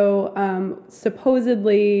 And so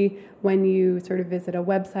supposedly when you sort of visit a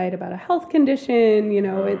website about a health condition,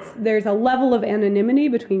 there's a level of anonymity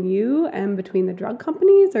between you and between the drug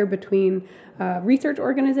companies or between research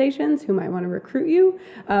organizations who might want to recruit you.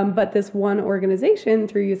 But this one organization,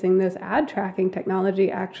 through using this ad tracking technology,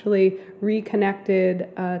 actually reconnected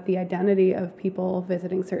the identity of people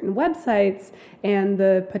visiting certain websites and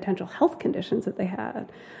the potential health conditions that they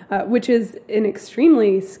had, which is an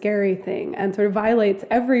extremely scary thing and sort of violates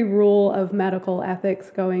every rule of medical ethics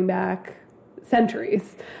going back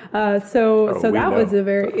centuries. So that was a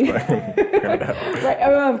very right.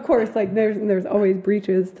 Of course, like there's always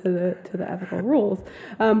breaches to the ethical rules,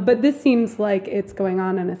 but this seems like it's going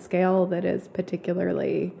on a scale that is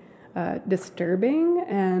particularly disturbing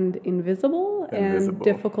and invisible and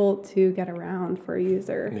difficult to get around for a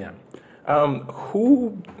user. Yeah.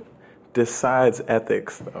 Who decides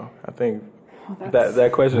ethics, though? I think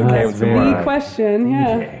that question came to mind. The question,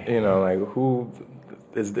 yeah. You know, like who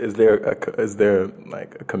is there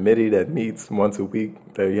like a committee that meets once a week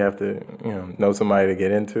that you have to know somebody to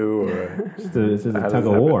get into, or it's just a tug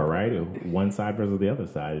of war, right? One side versus the other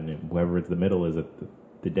side, and whoever's in the middle is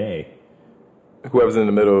the day. Whoever's in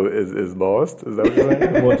the middle is lost. Is that what you're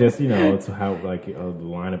saying? Well, just it's how like the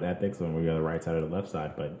line of ethics, and we're on the right side or the left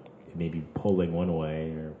side, but it may be pulling one way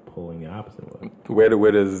or pulling the opposite way.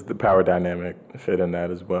 Where does the power dynamic fit in that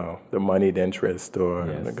as well? The moneyed interest, or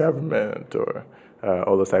the government, or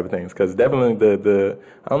all those type of things? Because definitely the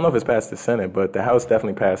I don't know if it's passed the Senate, but the House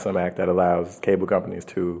definitely passed some act that allows cable companies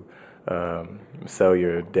to sell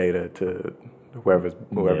your data to whoever's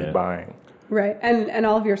buying. Right, and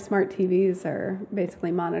all of your smart TVs are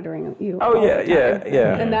basically monitoring you. Oh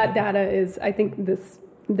yeah. And that data is, I think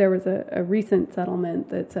there was a recent settlement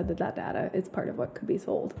that said that data is part of what could be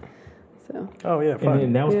sold. So. Oh yeah, fine.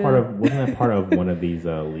 And that was wasn't that part of one of these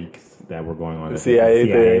leaks that were going on? The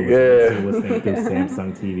CIA thing, was through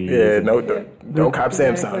Samsung TV. Yeah, don't cop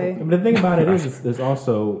Samsung. But the thing about it is there's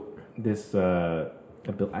also this, I'm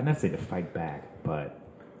not saying to fight back, but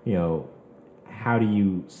how do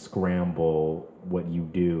you scramble what you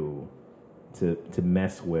do to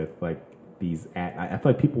mess with like these? I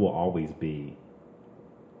feel like people will always be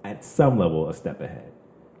at some level a step ahead.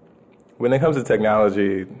 When it comes to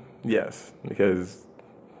technology, yes, because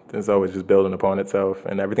it's always just building upon itself,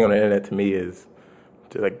 and everything on the internet to me is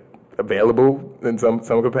just like available in some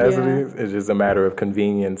capacities. Yeah. It's just a matter of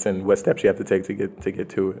convenience and what steps you have to take to get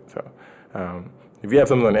to it. So. If you have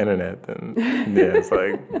something on the internet, then it's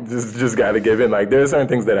like just got to give in. Like there are certain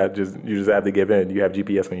things that you just have to give in. You have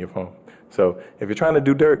GPS on your phone, so if you're trying to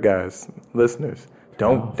do dirt, guys, listeners,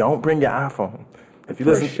 don't bring your iPhone. If you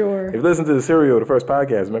listen to the Serial, the first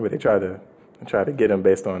podcast, remember they tried to get them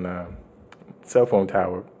based on cell phone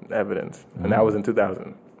tower evidence, and that was in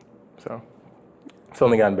 2000. So it's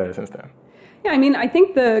only gotten better since then. Yeah, I mean, I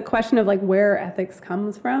think the question of like where ethics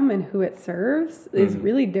comes from and who it serves is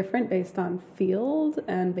really different based on field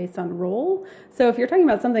and based on role. So if you're talking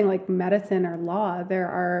about something like medicine or law, there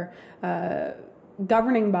are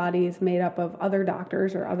governing bodies made up of other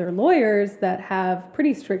doctors or other lawyers that have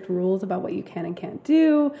pretty strict rules about what you can and can't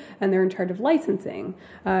do, and they're in charge of licensing.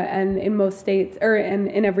 And in most states, or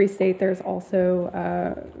in every state, there's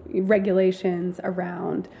also regulations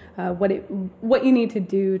around what you need to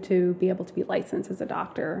do to be able to be licensed as a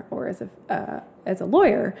doctor or as a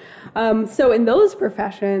lawyer. So in those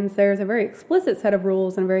professions, there's a very explicit set of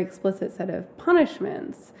rules and a very explicit set of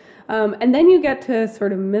punishments. And then you get to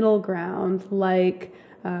sort of middle ground, like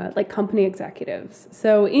company executives.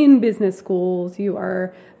 So in business schools, you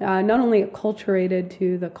are not only acculturated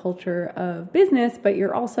to the culture of business, but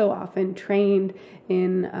you're also often trained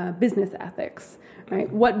in business ethics. Right?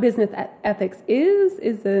 What business ethics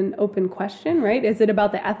is an open question, right? Is it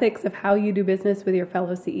about the ethics of how you do business with your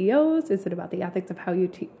fellow CEOs? Is it about the ethics of how you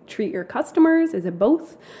treat your customers? Is it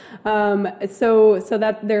both? So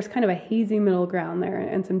that there's kind of a hazy middle ground there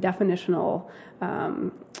and some definitional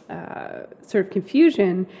sort of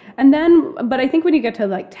confusion. And then, but I think when you get to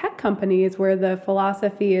like tech companies where the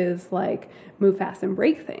philosophy is like move fast and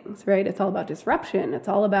break things, right? It's all about disruption. It's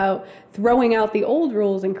all about throwing out the old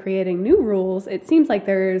rules and creating new rules. It seems like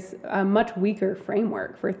there's a much weaker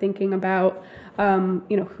framework for thinking about,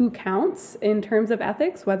 who counts in terms of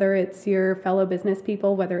ethics, whether it's your fellow business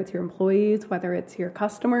people, whether it's your employees, whether it's your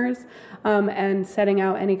customers, and setting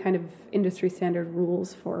out any kind of industry standard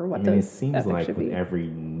rules for what those ethics should be. It seems like with every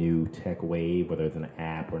new tech wave, whether it's an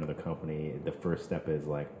app or another company, the first step is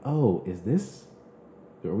like, oh,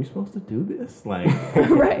 are we supposed to do this? Like,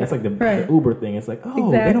 right. It's like the Uber thing. It's like, they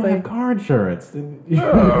don't have car insurance. And,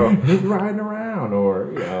 just riding around.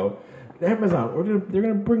 Or, Amazon, or they're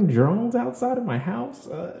going to bring drones outside of my house.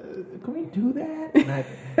 Can we do that?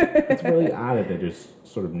 It's really odd that there's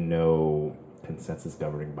sort of no consensus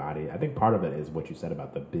governing body. I think part of it is what you said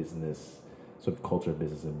about the business, sort of culture of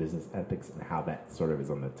business and business ethics, and how that sort of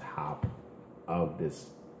is on the top of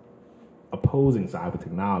this opposing side with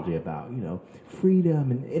technology about,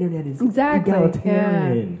 freedom and the internet is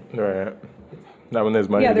egalitarian. Yeah. Right. Not when there's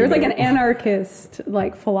money. Yeah, there's like an anarchist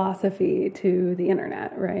like philosophy to the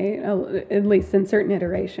internet, right? At least in certain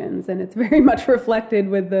iterations, and it's very much reflected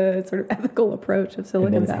with the sort of ethical approach of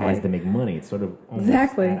Silicon and then Valley. it has to make money. It's sort of almost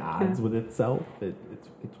at odds with itself. It's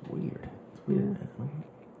weird. It's weird. Yeah.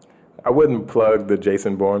 I wouldn't plug the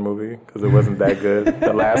Jason Bourne movie because it wasn't that good.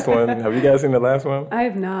 The last one. Have you guys seen the last one? I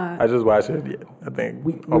have not. I just watched it. I think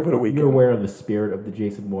over the weekend. You're aware of the spirit of the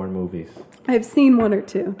Jason Bourne movies. I've seen one or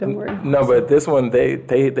two. Don't worry. No, but this one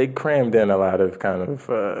they crammed in a lot of kind of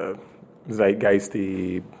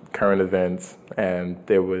zeitgeisty current events, and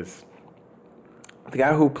there was the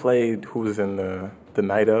guy who was in the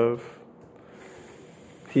Night of.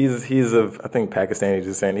 He's of I think Pakistani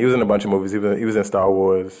descent. He was in a bunch of movies. He was in Star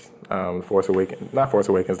Wars, Force Awakens, not Force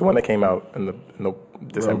Awakens, the one that came out in the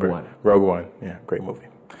December. Rogue One. Yeah, great movie.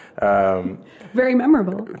 Very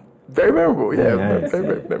memorable. Very memorable. Yeah.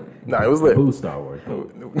 No, it was lit. Boo Star Wars.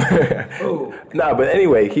 No, but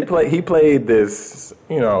anyway, he played this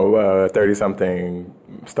 30-something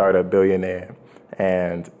startup billionaire,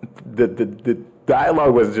 and the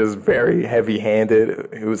dialogue was just very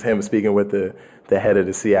heavy-handed. It was him speaking with the head of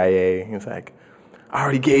the CIA. He was like, I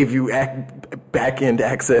already gave you back-end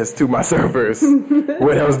access to my servers.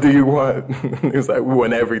 What else do you want? He was like, we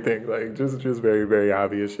want everything. Like, just very, very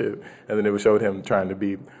obvious shit. And then it showed him trying to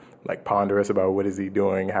be, like, ponderous about what is he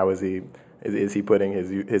doing? How is he... Is he putting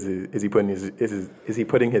his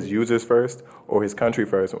users first or his country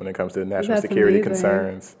first when it comes to national security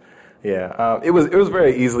concerns? Yeah, it was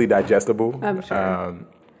very easily digestible. I'm sure.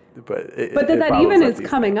 But that even is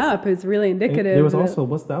coming up is really indicative. There was also,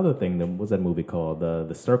 what's the other thing? What's that movie called?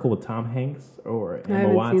 The Circle with Tom Hanks or Emma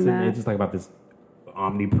Watson? It's just like about this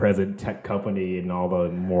omnipresent tech company and all the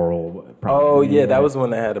moral problems. Oh yeah, that was the one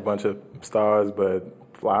that had a bunch of stars but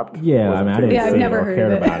flopped. Yeah, I mean, I didn't I've never heard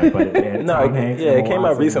cared of it. about it, but it had Tom Hanks. Yeah, it came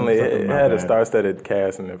out recently. It had a star-studded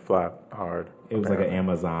cast and it flopped hard. It was like an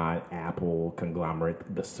Amazon, Apple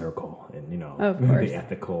conglomerate, The Circle, and the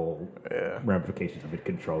ethical ramifications of it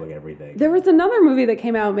controlling everything. There was another movie that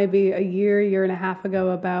came out maybe a year and a half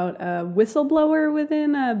ago about a whistleblower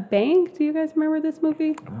within a bank. Do you guys remember this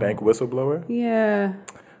movie? Bank whistleblower? Yeah.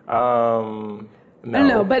 No. I don't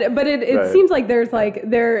know, but it seems like there's like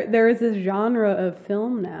there is this genre of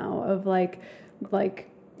film now of like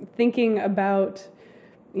thinking about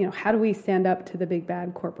how do we stand up to the big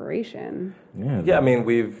bad corporation? Yeah. I mean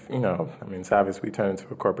it's obvious we turn into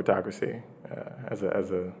a corporatocracy as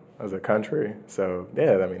a country. So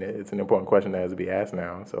yeah, I mean it's an important question that has to be asked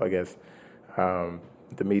now. So I guess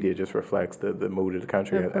the media just reflects the mood of the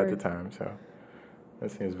country at the time. So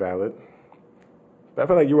that seems valid. But I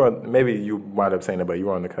feel like maybe you wound up saying it, but you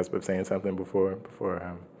were on the cusp of saying something before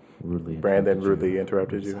Brandon rudely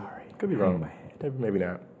interrupted you. Sorry. Could be wrong. Maybe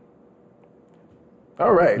not.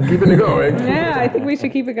 All right, keeping it going. Yeah, I think we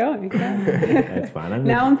should keep it going. Yeah. That's fine.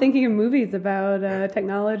 Now I'm thinking of movies about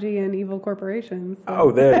technology and evil corporations. So. Oh,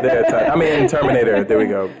 in Terminator, there we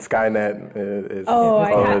go. Skynet is...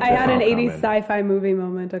 I had an 80s sci-fi movie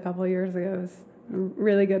moment a couple of years ago. It was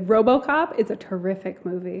really good. RoboCop is a terrific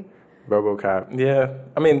movie. RoboCop, yeah.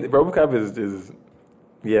 I mean, RoboCop is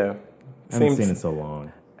yeah. I haven't seen it so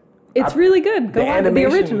long. It's really good. Go on to the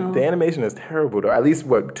original. The animation is terrible, though. At least,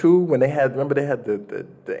 2, when they had it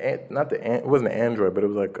wasn't an android, but it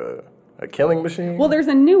was like a killing machine. Well, there's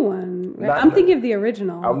a new one. I'm thinking of the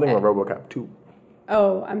original. I'm thinking of RoboCop 2.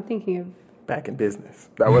 Oh, I'm thinking of... Back in Business.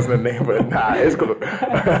 That wasn't the name, but it's cool.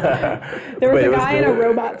 There was a guy in a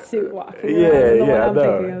robot suit walking around. Yeah, I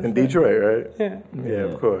know. In Detroit, right? Yeah,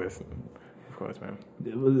 of course. Of course, man.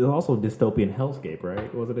 It was also a dystopian hellscape,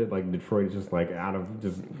 right? Wasn't it? Like Detroit is just like out of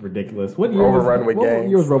just ridiculous. What year overrun with gangs? What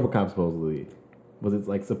year was RoboCop supposedly? Was it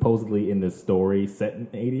like supposedly in the story set in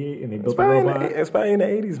 '88 and they built the robot? It's probably in the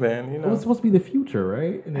 '80s, man. It was supposed to be the future,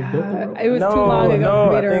 right? And they built the robot. It was too long ago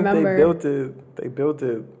for me to remember. They built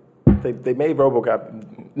it. They made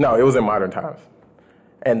RoboCop. No, it was in modern times.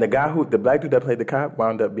 And the black dude that played the cop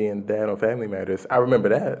wound up being dad on Family Matters. I remember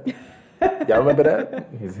that. Y'all remember that?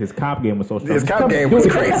 His cop game was so strong. His cop game was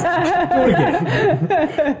crazy. Do it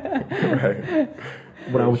again. Right.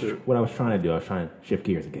 What I was trying to do, I was trying to shift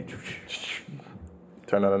gears again.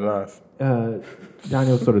 Turn on the NOS.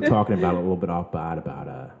 Johnny was sort of talking about a little bit about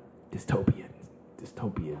dystopian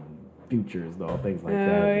futures and all things like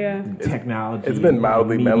that. Oh yeah. Technology. It's been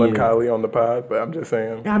mildly melancholy on the pod, but I'm just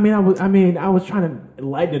saying. I was trying to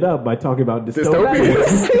lighten it up by talking about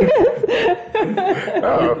dystopians.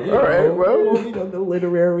 Oh, all right. Well, the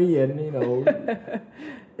literary and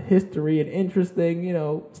history and interesting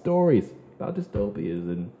stories about dystopias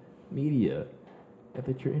and media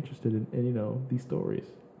that you're interested in these stories.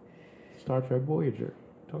 Star Trek Voyager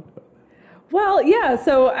talked about that. Well, yeah.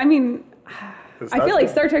 So, I mean, I feel like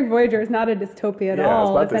Star Trek Voyager is not a dystopia at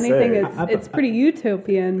all. If anything, it's pretty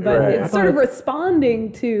utopian, but it's sort of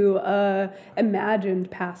responding to imagined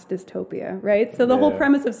past dystopia, right? So the whole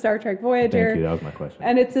premise of Star Trek Voyager. Thank you. That was my question.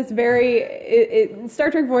 And it's this Star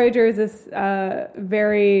Trek Voyager is this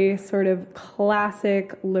very sort of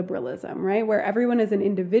classic liberalism, right? Where everyone is an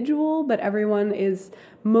individual, but everyone is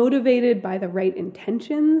motivated by the right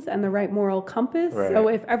intentions and the right moral compass. Right. So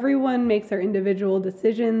if everyone makes their individual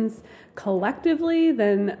decisions collectively,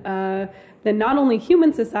 then not only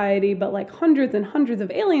human society, but like hundreds and hundreds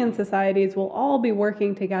of alien societies will all be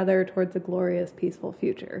working together towards a glorious, peaceful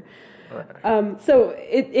future. Right. So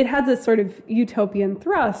it has this sort of utopian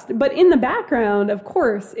thrust, but in the background, of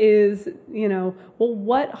course, is,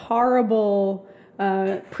 what horrible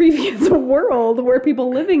previous world were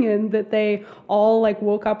people living in that they all like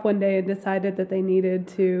woke up one day and decided that they needed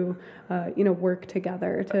to work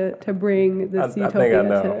together to bring this utopia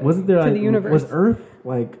to the universe. Was Earth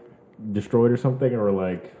like destroyed or something, or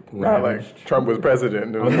like like Trump was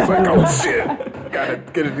president and it was like, oh shit, gotta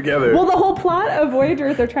get it together. Well, the whole plot of Voyager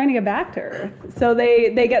is they're trying to get back to Earth, so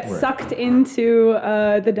they get sucked into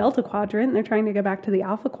the Delta Quadrant and they're trying to get back to the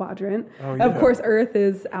Alpha Quadrant. Of course, Earth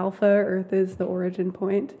is Alpha. Earth is the origin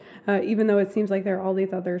point, even though it seems like there are all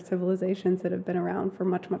these other civilizations that have been around for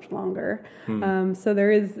much, much longer. So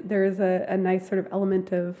there is a nice sort of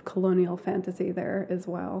element of colonial fantasy there as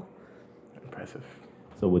well. Impressive.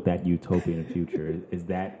 So with that utopian future, is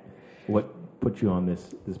that what put you on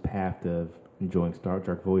this path of enjoying Star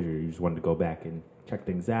Trek Voyager? You just wanted to go back and check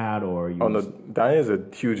things out, or you? Oh no, Diane's a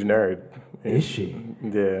huge nerd. Is she?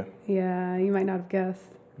 Yeah. Yeah, you might not have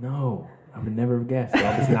guessed. No, I would never have guessed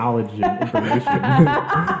all this knowledge and information.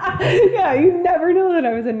 Yeah, you never know that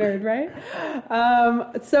I was a nerd, right?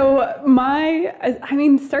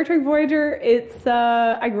 Star Trek Voyager,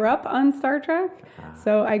 I grew up on Star Trek.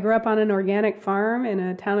 So I grew up on an organic farm in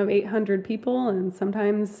a town of 800 people, and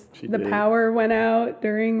sometimes power went out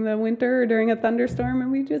during the winter or during a thunderstorm, and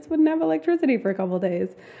we just wouldn't have electricity for a couple of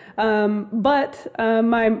days. But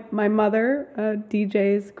my mother,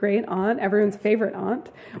 DJ's great aunt, everyone's favorite aunt,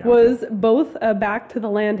 was both a back to the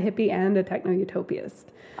land hippie and a techno-utopist.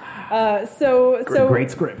 Great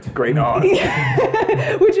script. Great aunt.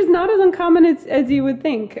 Which is not as uncommon as you would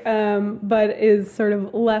think, but is sort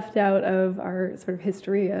of left out of our sort of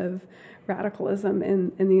history of radicalism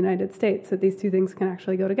in the United States, that these two things can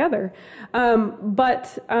actually go together.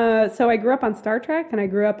 So I grew up on Star Trek, and I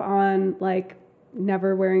grew up on like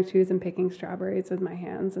never wearing shoes and picking strawberries with my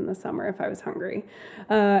hands in the summer if I was hungry.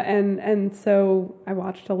 And so I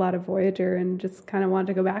watched a lot of Voyager and just kind of wanted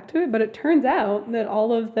to go back to it. But it turns out that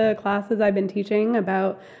all of the classes I've been teaching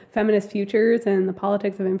about feminist futures and the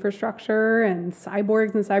politics of infrastructure and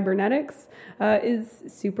cyborgs and cybernetics is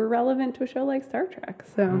super relevant to a show like Star Trek.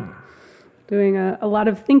 So doing a lot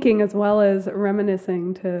of thinking as well as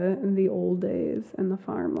reminiscing to the old days and the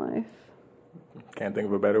farm life. Can't think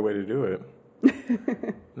of a better way to do it.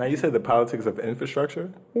 Now, you said the politics of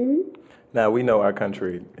infrastructure? Mm-hmm. Now, we know our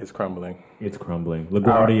country is crumbling. It's crumbling.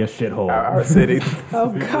 LaGuardia shithole. Our city.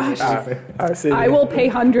 Oh, gosh. Our city. I will pay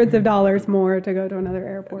hundreds of dollars more to go to another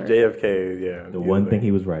airport. JFK, yeah. The one thing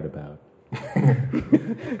he was right about.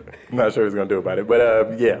 I'm not sure what he's going to do about it,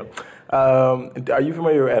 but yeah. Are you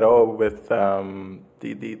familiar at all with the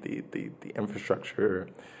infrastructure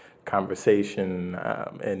conversation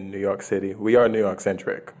in New York City? We are New York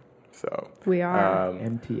centric. So we are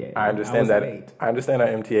MTA. I understand our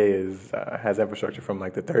MTA has infrastructure from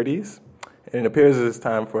like the 30s, and it appears it's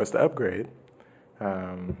time for us to upgrade.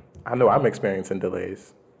 I know I'm experiencing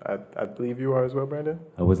delays. I believe you are as well, Brandon.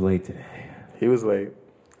 I was late today. He was late.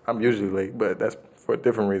 I'm usually late, but that's for a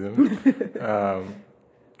different reason.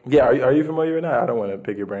 Yeah, are you familiar or not? I don't want to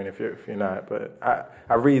pick your brain if you're not, but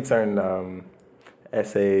I read certain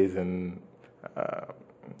essays and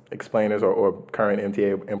explainers or current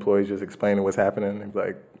MTA employees just explaining what's happening. It's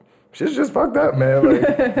like, shit's just fucked up, man.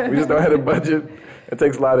 Like, we just don't have a budget. It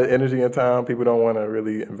takes a lot of energy and time. People don't want to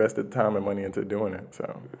really invest the time and money into doing it.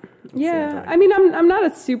 So, yeah, I mean, I'm not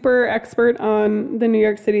a super expert on the New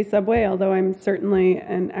York City subway, although I'm certainly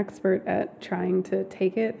an expert at trying to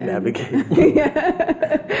take it and navigate.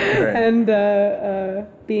 Right. And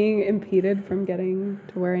being impeded from getting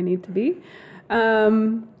to where I need to be.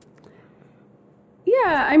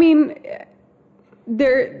 Yeah, I mean,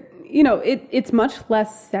 it's much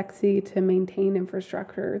less sexy to maintain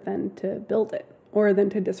infrastructure than to build it. or than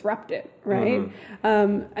to disrupt it, right?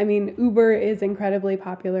 I mean, Uber is incredibly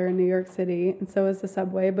popular in New York City, and so is the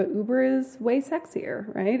subway, but Uber is way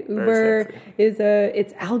sexier, right? Uber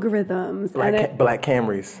it's algorithms. Black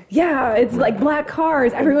Camrys. Yeah, it's like black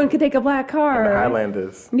cars. Everyone could take a black car. And the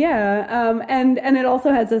Highlanders. Yeah, and it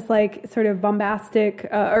also has this like sort of bombastic,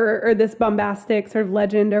 or this bombastic sort of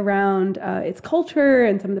legend around its culture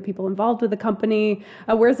and some of the people involved with the company,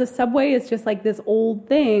 whereas the subway is just like this old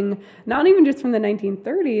thing, not even just from the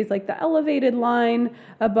 1930s. Like the elevated line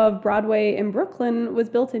above Broadway in Brooklyn was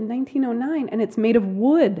built in 1909, and it's made of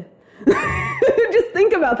wood. Just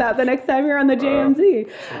think about that the next time you're on the JMZ.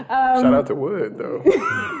 Shout out to Wood, though.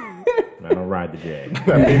 I don't ride the J.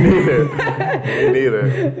 Me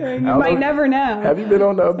neither. You might never know. Have you been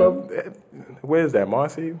on the above? Where is that,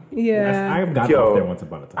 Marcy? Yeah. I've gotten off there once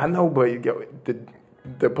upon a time. I know, but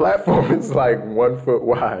the platform is like 1 foot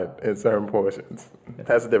wide in certain portions.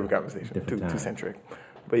 That's a different conversation. Too centric.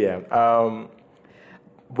 But yeah.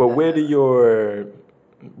 But where's your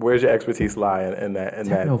expertise lie in that?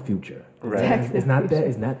 Techno future. Right. It's not that.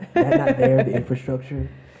 It's not there. The infrastructure.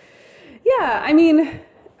 Yeah, I mean,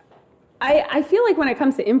 I feel like when it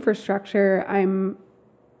comes to infrastructure, I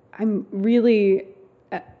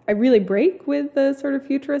really break with the sort of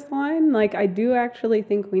futurist line. Like, I do actually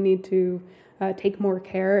think we need to take more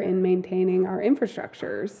care in maintaining our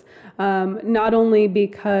infrastructures, not only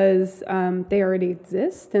because they already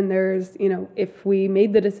exist, and there's, if we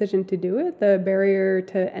made the decision to do it, the barrier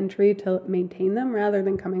to entry to maintain them rather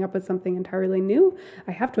than coming up with something entirely new,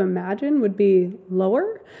 I have to imagine would be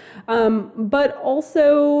lower. But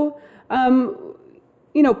also,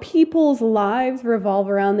 people's lives revolve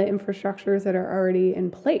around the infrastructures that are already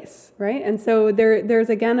in place, right? And so there's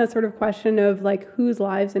again a sort of question of like whose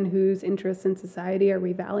lives and whose interests in society are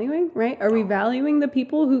we valuing, right? Are we valuing the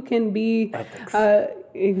people who can be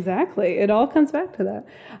exactly? It all comes back to that,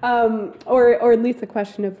 or at least the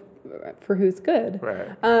question of for who's good, right?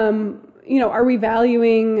 Are we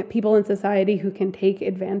valuing people in society who can take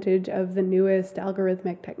advantage of the newest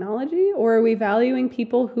algorithmic technology, or are we valuing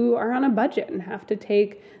people who are on a budget and have to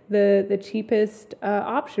take the cheapest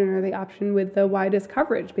option or the option with the widest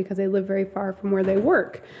coverage because they live very far from where they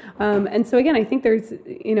work? And so again, I think there's,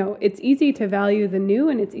 it's easy to value the new,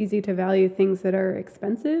 and it's easy to value things that are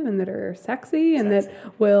expensive and that are sexy and that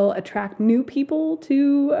will attract new people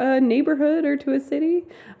to a neighborhood or to a city.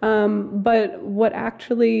 But what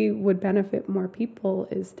actually would benefit more people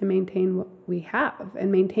is to maintain what we have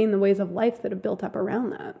and maintain the ways of life that have built up around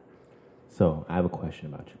that. So I have a question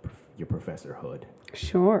about your professorhood.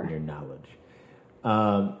 Sure. Your knowledge.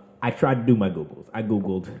 I tried to do my Googles.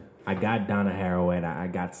 I got Donna Haraway, I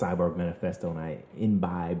got Cyborg Manifesto, and I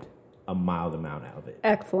imbibed a mild amount out of it.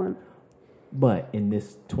 Excellent. But in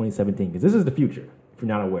this 2017, because this is the future, if you're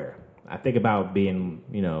not aware, I think about being,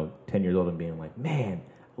 10 years old and being like, man,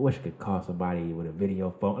 I wish I could call somebody with a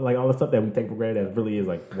video phone. Like all the stuff that we take for granted that really is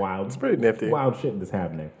like wild. It's pretty nifty. Wild shit that's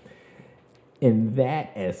happening. In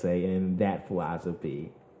that essay and in that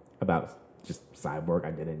philosophy about just cyborg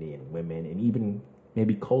identity and women, and even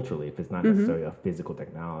maybe culturally, if it's not necessarily a physical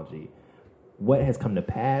technology, what has come to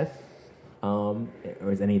pass, or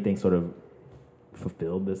has anything sort of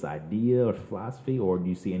fulfilled this idea or philosophy, or do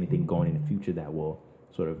you see anything going in the future that will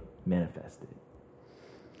sort of manifest it?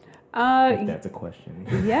 If that's a question.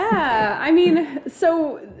 Yeah, I mean,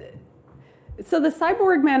 so the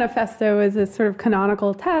Cyborg Manifesto is a sort of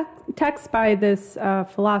canonical text by this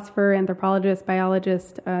philosopher, anthropologist,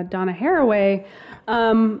 biologist, Donna Haraway.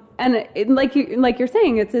 And like you're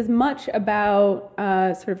saying, it's as much about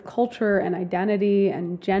sort of culture and identity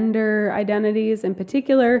and gender identities in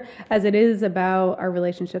particular as it is about our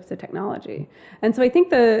relationships to technology. And so I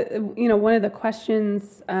think one of the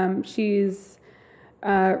questions she's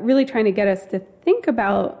really trying to get us to think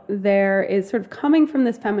about there is sort of coming from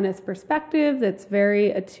this feminist perspective that's very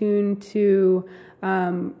attuned to,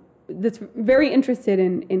 that's very interested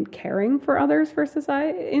in caring for others for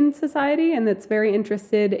society, and that's very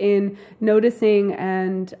interested in noticing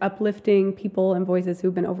and uplifting people and voices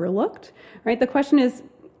who've been overlooked, right? The question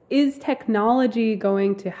is technology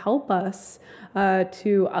going to help us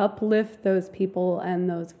to uplift those people and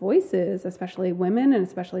those voices, especially women and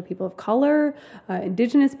especially people of color,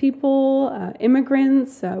 indigenous people,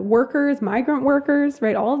 immigrants, workers, migrant workers,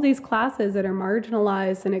 right? All of these classes that are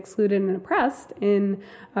marginalized and excluded and oppressed in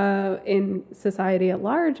society at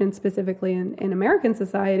large, and specifically in American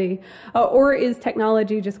society, or is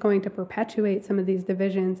technology just going to perpetuate some of these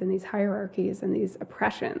divisions and these hierarchies and these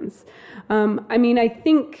oppressions? I mean, I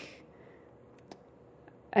think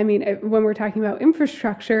I mean, when we're talking about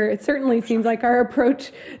infrastructure, it certainly seems like our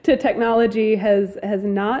approach to technology has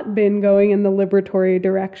not been going in the liberatory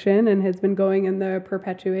direction and has been going in the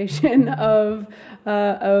perpetuation of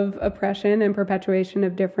oppression and perpetuation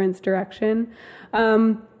of difference direction.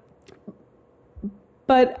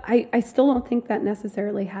 But I still don't think that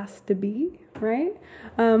necessarily has to be, right?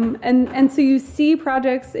 And so you see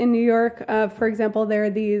projects in New York, for example, there are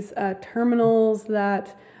these terminals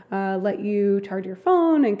that let you charge your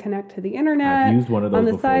phone and connect to the internet. I've used one of those on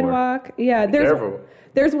the before. sidewalk. Yeah,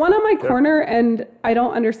 there's one on my corner, and I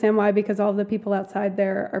don't understand why, because all the people outside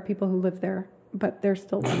there are people who live there, but there's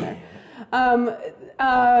still one there.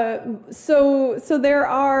 So there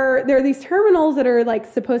are these terminals that are like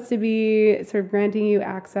supposed to be sort of granting you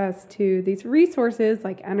access to these resources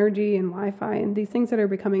like energy and Wi-Fi and these things that are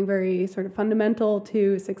becoming very sort of fundamental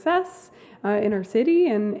to success in our city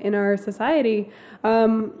and in our society.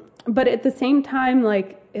 But at the same time,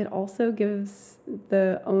 like, it also gives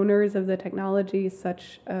the owners of the technology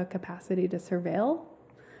such a capacity to surveil,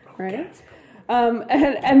 right?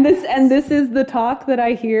 And this is the talk that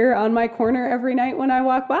I hear on my corner every night when I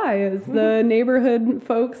walk by, is the neighborhood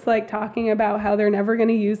folks like talking about how they're never going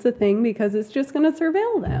to use the thing because it's just going to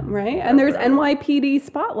surveil them, right? And there's NYPD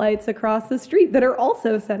spotlights across the street that are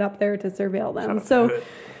also set up there to surveil them.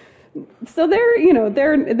 So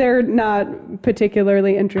they're not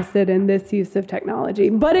particularly interested in this use of technology,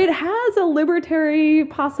 but it has a libertary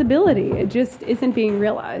possibility. It just isn't being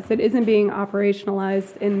realized. It isn't being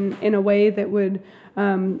operationalized in a way that would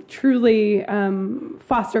truly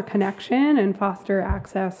foster connection and foster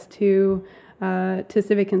access to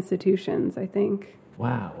civic institutions, I think.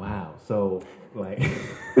 Wow. So, like,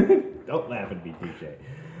 don't laugh at me, DJ.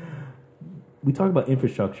 We talked about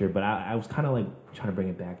infrastructure, but I was kind of like trying to bring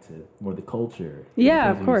it back to more the culture.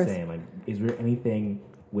 Yeah, of course. Saying, like, is there anything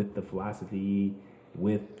with the philosophy,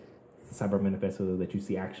 with the Cyber Manifesto that you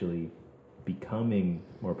see actually becoming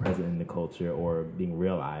more present in the culture or being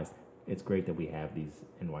realized? It's great that we have these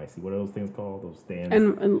NYC. What are those things called? Those stands?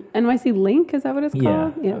 NYC Link, is that what it's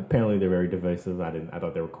called? Yeah. Apparently they're very divisive. I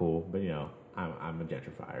thought they were cool, but I'm a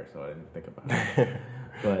gentrifier, so I didn't think about it.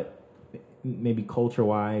 But maybe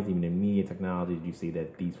culture-wise, even in media technology, did you see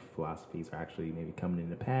that these philosophies are actually maybe coming in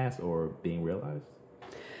the past or being realized?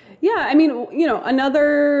 Yeah, I mean,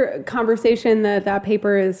 another conversation that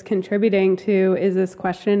paper is contributing to is this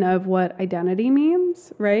question of what identity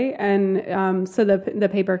means, right? And so the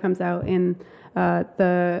paper comes out in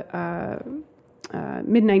the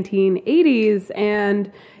mid-1980s,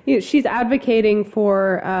 and she's advocating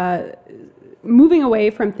for moving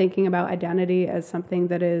away from thinking about identity as something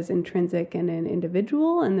that is intrinsic in an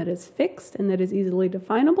individual and that is fixed and that is easily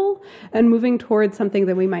definable, and moving towards something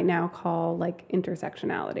that we might now call like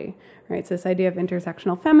intersectionality, right? It's this idea of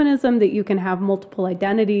intersectional feminism, that you can have multiple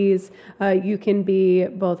identities. You can be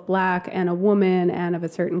both Black and a woman and of a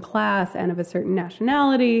certain class and of a certain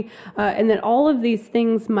nationality, and that all of these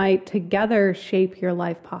things might together shape your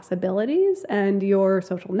life possibilities and your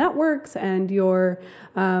social networks and your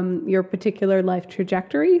particular life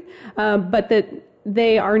trajectory, but that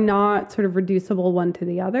they are not sort of reducible one to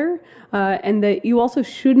the other, and that you also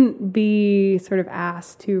shouldn't be sort of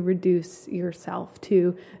asked to reduce yourself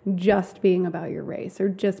to just being about your race or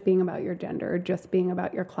just being about your gender or just being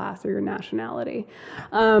about your class or your nationality.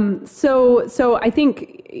 So I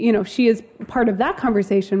think she is part of that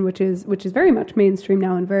conversation, which is very much mainstream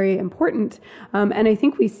now and very important, and I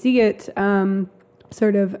think we see it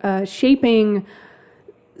sort of shaping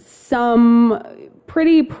some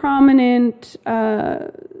pretty prominent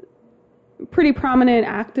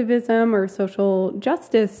activism or social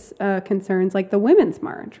justice concerns, like the Women's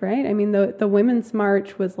March, right? I mean, the Women's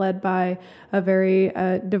March was led by a very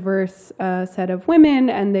diverse set of women,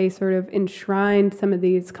 and they sort of enshrined some of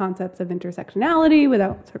these concepts of intersectionality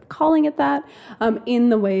without sort of calling it that, in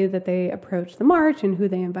the way that they approached the march and who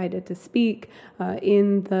they invited to speak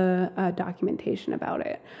in the documentation about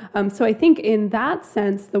it. So I think in that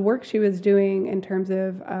sense, the work she was doing in terms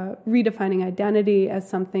of redefining identity as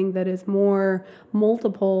something that is more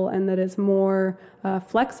multiple and that is more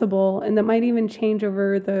flexible and that might even change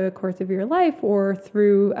over the course of your life or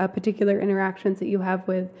through particular interactions that you have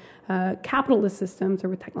with capitalist systems or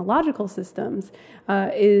with technological systems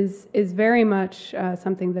is very much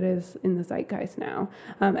something that is in the zeitgeist now.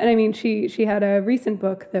 And I mean, she had a recent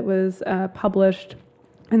book that was published,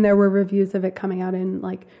 and there were reviews of it coming out in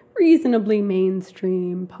like reasonably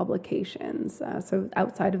mainstream publications, so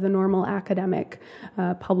outside of the normal academic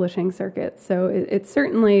publishing circuit. So it's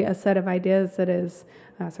certainly a set of ideas that is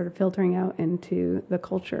sort of filtering out into the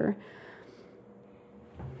culture.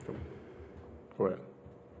 What?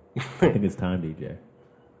 I think it's time, DJ.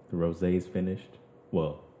 The rosé is finished.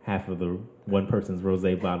 Well, half of the one person's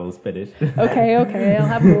rosé bottle is finished. Okay, I'll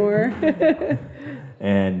have more.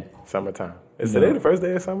 And summertime. Is today the first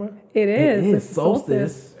day of summer? It is. It is It's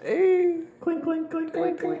solstice. Hey. Clink, clink, clink,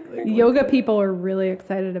 clink, clink, clink. Yoga people are really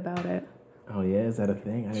excited about it. Oh yeah, is that a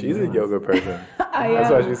thing? I didn't She's a realize. yoga person. I That's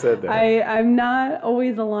why she said that. I'm not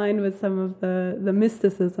always aligned with some of the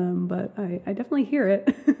mysticism, but I definitely hear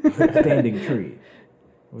it. Standing tree.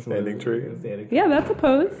 Standing tree? Standing tree. Yeah, that's a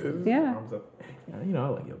pose. Yeah. Arms up. Yeah, I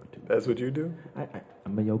like yoga too. That's what you do?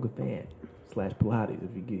 I'm a yoga fan / Pilates.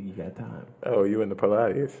 If you got time. Oh, you in the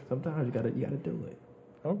Pilates? Sometimes you gotta do it.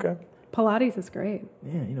 Okay. Pilates is great.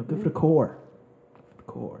 Yeah, good for the core. The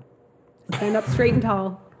core. Stand up straight and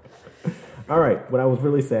tall. All right, what I was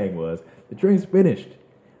really saying was the drink's finished,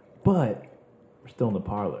 but we're still in the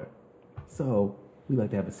parlor. So we like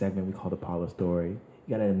to have a segment we call the parlor story. You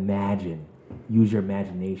gotta imagine, use your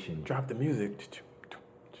imagination. Drop the music.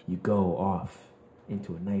 You go off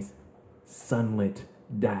into a nice sunlit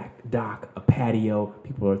dock, a patio.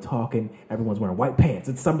 People are talking. Everyone's wearing white pants.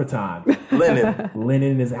 It's summertime.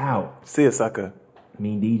 Linen is out. See a sucker.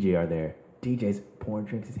 Me and DJ are there. DJ's pouring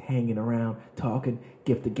drinks. He's hanging around, talking,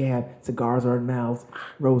 gift the gab. Cigars are in mouths.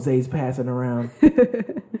 Rosé's passing around.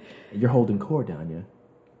 You're holding court, Danya.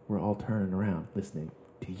 We're all turning around, listening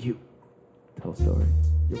to you. Tell a story.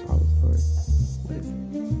 Your parlor story. What is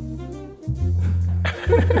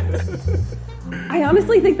it? I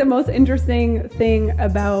honestly think the most interesting thing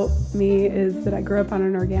about me is that I grew up on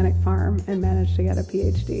an organic farm and managed to get a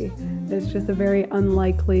PhD. It's just a very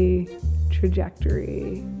unlikely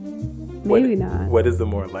trajectory. Maybe not. What is the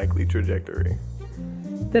more likely trajectory?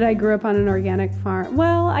 That I grew up on an organic farm.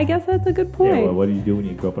 Well, I guess that's a good point. Yeah, well, what do you do when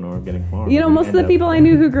you grow up on an organic farm? You know, most of the people I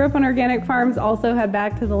knew who grew up on organic farms also had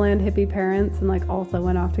back to the land hippie parents and like also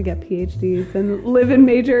went off to get PhDs and live in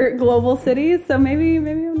major global cities. So maybe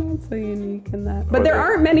I'm not so unique in that. But there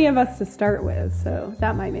aren't many of us to start with, so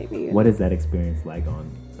that might make me unique. What is that experience like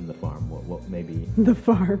on the farm? What maybe The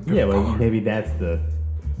farm. Yeah, well, maybe that's the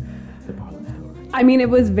part of the story. I mean, it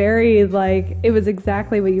was very like, it was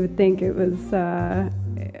exactly what you would think. It was,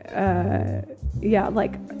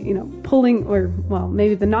 like, you know, pulling, or, well,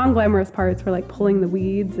 maybe the non-glamorous parts were like pulling the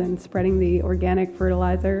weeds and spreading the organic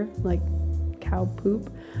fertilizer, like cow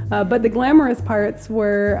poop. But the glamorous parts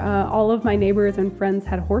were all of my neighbors and friends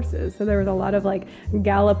had horses. So there was a lot of like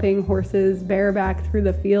galloping horses bareback through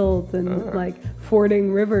the fields and like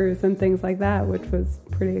fording rivers and things like that, which was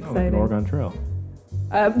pretty Like exciting. an Oregon Trail.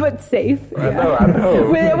 But safe. I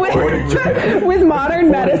know. with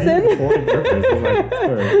modern medicine.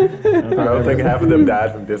 I don't think half of them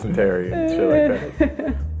died from dysentery and shit like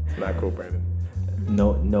that. It's not cool, Brandon.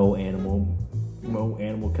 No animal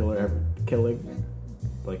killing.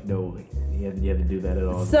 Like no, you had to do that at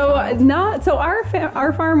all. So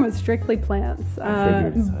our farm was strictly plants.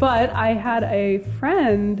 But I had a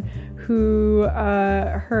friend who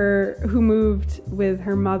moved with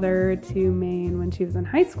her mother to Maine when she was in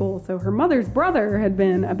high school. So her mother's brother had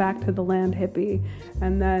been a back to the land hippie,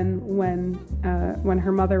 and then when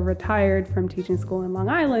her mother retired from teaching school in Long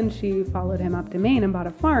Island, she followed him up to Maine and bought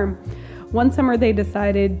a farm. One summer they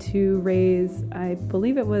decided to raise, I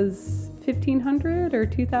believe it was 1,500 or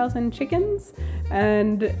 2,000 chickens,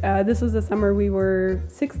 and this was the summer we were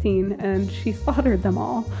 16, and she slaughtered them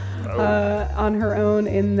all on her own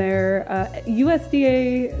in their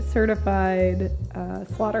USDA certified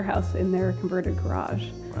slaughterhouse in their converted garage.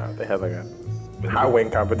 Wow, they had like a high wing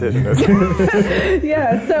competition.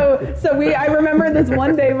 Yeah, so I remember this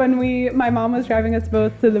one day when my mom was driving us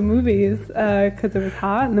both to the movies because it was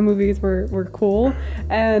hot and the movies were cool,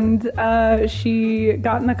 and she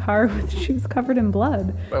got in the car she was covered in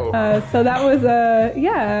blood. So that was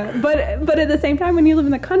but at the same time, when you live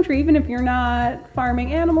in the country, even if you're not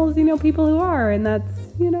farming animals, you know people who are, and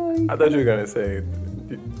that's, you know. I thought you were gonna say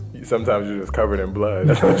sometimes you're just covered in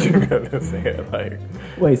blood. I thought you were gonna say it like.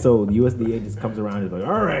 Wait, so the USDA just comes around and is like,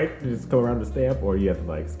 all right, you just come around the stamp, or you have to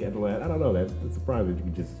like schedule it? I don't know. That's surprising. You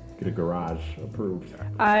can just get a garage approved.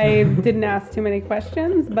 I didn't ask too many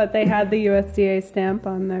questions, but they had the USDA stamp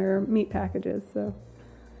on their meat packages, so.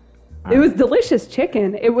 It was delicious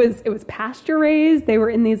chicken. It was pasture raised. They were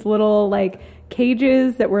in these little like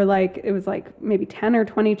cages that were like, it was like maybe 10 or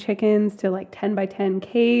 20 chickens to like 10 by 10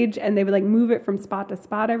 cage, and they would like move it from spot to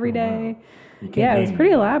spot every day. Wow. Yeah, it was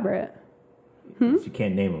pretty elaborate. You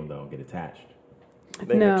can't name them though, get attached.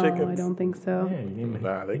 No, I don't think so.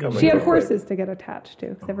 Yeah, they come. She had horses to get attached to,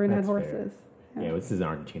 because everyone had horses. Yeah, this is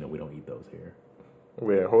Argentina. We don't eat those here.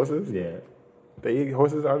 Where, horses? Yeah. They eat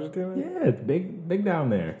horses in Argentina? Yeah, it's big down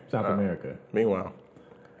there, South America. Meanwhile.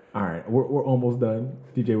 All right, we're almost done.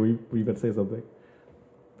 DJ, were you about to say something?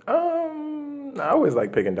 I always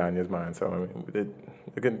like picking Danya's mind, so I mean,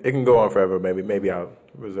 it can go on forever. Maybe I'll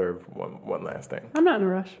reserve one last thing. I'm not in a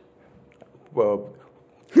rush. Well,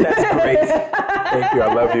 that's great. Thank you.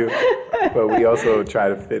 I love you. But we also try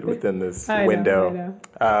to fit within this window.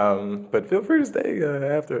 I know. But feel free to stay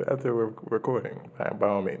after we're recording, by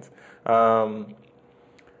all means.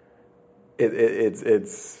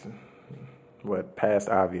 It's what past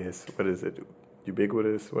obvious. What is it?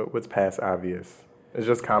 Ubiquitous. What's past obvious? It's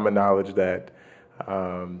just common knowledge that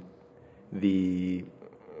the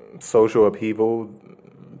social upheaval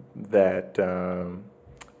that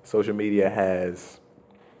social media has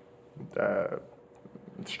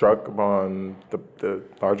struck upon the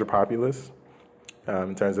larger populace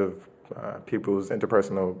in terms of people's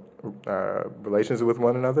interpersonal relations with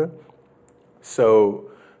one another. So,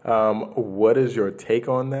 what is your take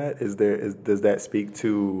on that? Does that speak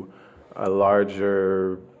to a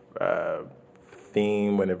larger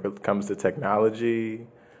theme when it comes to technology?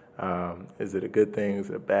 Is it a good thing? Is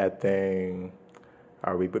it a bad thing?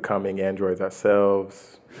 Are we becoming androids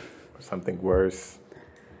ourselves? Or something worse?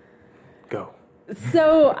 Go.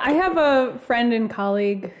 So I have a friend and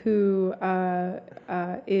colleague who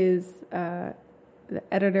is the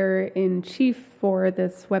editor-in-chief for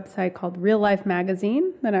this website called Real Life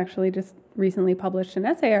Magazine that actually just recently published an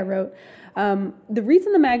essay I wrote. The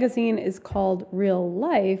reason the magazine is called Real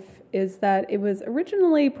Life is that it was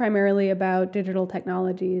originally primarily about digital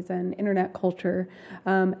technologies and internet culture.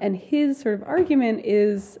 And his sort of argument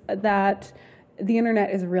is that the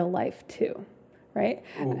internet is real life too, right?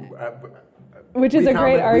 Ooh, which is a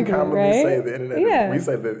great argument, right? We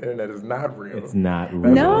say the internet is not real. It's not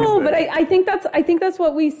real. No, but I think that's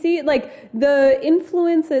what we see. Like the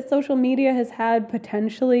influence that social media has had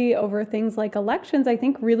potentially over things like elections, I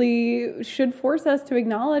think really should force us to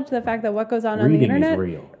acknowledge the fact that what goes on the internet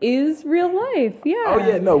is real life. Yeah. Oh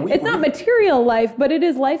yeah, no. It's not material life, but it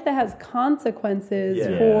is life that has consequences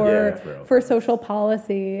for social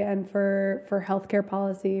policy and for healthcare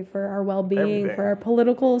policy, for our well-being, for our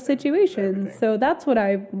political situations. So that's what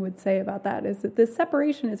I would say about that, is that this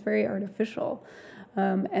separation is very artificial,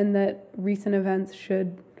 and that recent events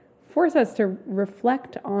should force us to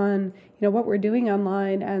reflect on, what we're doing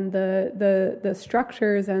online and the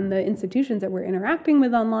structures and the institutions that we're interacting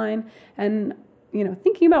with online, and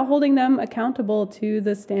thinking about holding them accountable to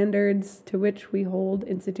the standards to which we hold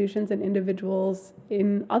institutions and individuals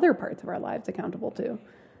in other parts of our lives accountable to.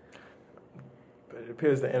 It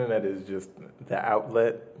appears the internet is just the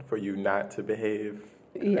outlet for you not to behave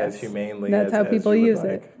as humanely that's how people use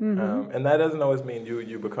it. Mm-hmm. And that doesn't always mean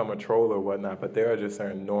you become a troll or whatnot, but there are just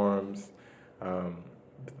certain norms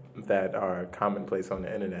that are commonplace on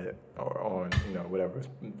the internet or on whatever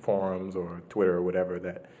forums or Twitter or whatever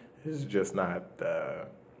that is just not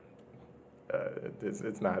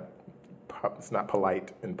it's not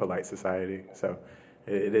polite in polite society. So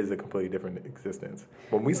it is a completely different existence.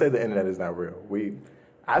 When we say the internet is not real,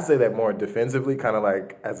 I say that more defensively, kind of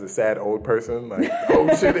like as a sad old person, like, oh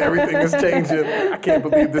shit, everything is changing. I can't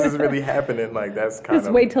believe this is really happening. Like that's kind of.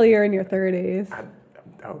 Just wait till you're in your 30s.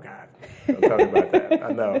 Oh God, don't tell me about that.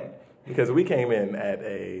 I know, because we came in at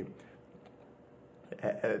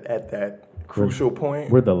that crucial point.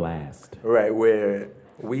 We're the last, right? Where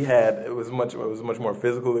it was much more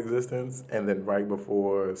physical existence, and then right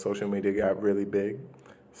before social media got really big,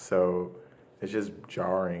 so it's just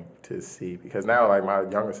jarring to see, because now like my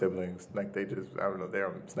younger siblings, like they just, I don't know, they're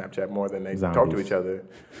on Snapchat more than they talk to each other.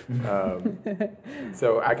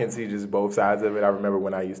 So I can see just both sides of it. I remember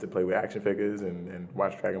when I used to play with action figures and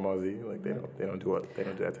watch Dragon Ball Z. Like they don't do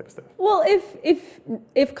that type of stuff. Well,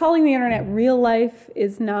 if calling the internet real life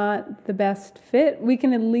is not the best fit, we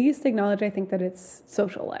can at least acknowledge, I think, that it's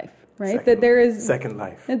social life. Right, that there is Second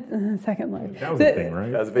Life. Second Life. That was a thing, right?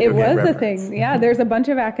 It was a thing. Yeah, there's a bunch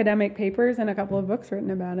of academic papers and a couple of books written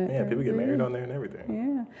about it. Yeah, people get married on there and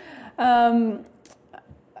everything. Yeah,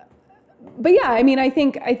 but yeah, I mean, I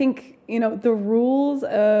think the rules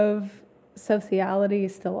of sociality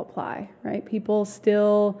still apply, right? People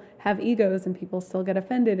still have egos and people still get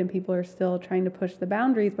offended and people are still trying to push the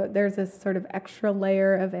boundaries, but there's this sort of extra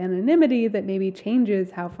layer of anonymity that maybe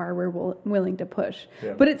changes how far we're willing to push.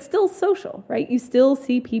 Yeah. But it's still social, right? You still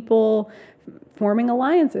see people forming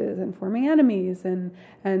alliances and forming enemies and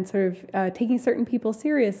sort of taking certain people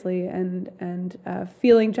seriously and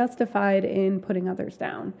feeling justified in putting others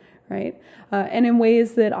down, right? And in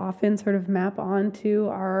ways that often sort of map onto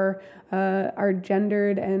our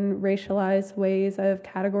gendered and racialized ways of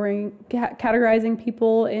categorizing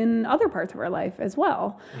people in other parts of our life as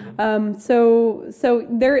well. Mm-hmm. So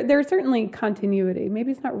there's certainly continuity.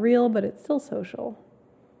 Maybe it's not real, but it's still social.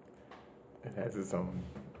 It has its own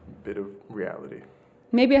bit of reality.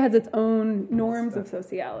 Maybe it has its own norms of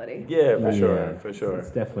sociality. Yeah, for sure.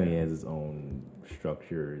 It definitely has its own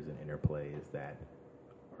structures and interplays that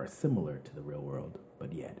are similar to the real world,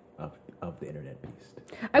 but yet of the internet beast.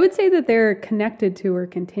 I would say that they're connected to or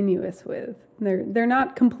continuous with. They're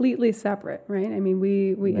not completely separate, right? I mean,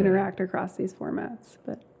 we interact across these formats,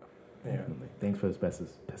 but. Yeah. Thanks for the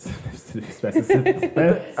specificity.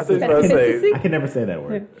 I think I say. I can never say that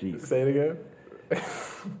word. Jeez. Say it again.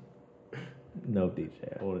 No,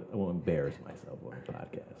 DJ. I won't embarrass myself on the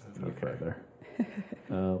podcast any further. It's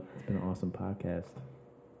been an awesome podcast.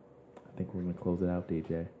 I think we're going to close it out,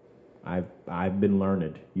 DJ. I've been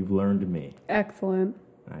learned. You've learned me. Excellent.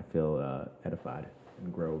 I feel edified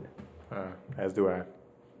and growed. As do I.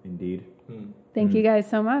 Indeed. Thank you guys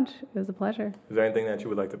so much. It was a pleasure. Is there anything that you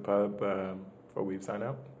would like to pub before we sign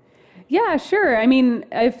out? Yeah, sure. I mean,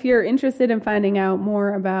 if you're interested in finding out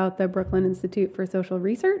more about the Brooklyn Institute for Social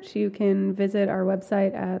Research, you can visit our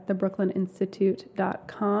website at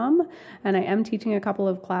thebrooklyn.institute.com. And I am teaching a couple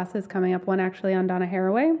of classes coming up, one actually on Donna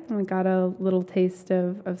Haraway. We got a little taste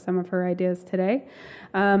of some of her ideas today.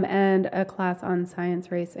 And a class on science,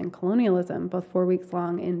 race, and colonialism, both 4 weeks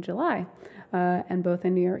long in July. And both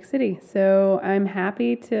in New York City. So I'm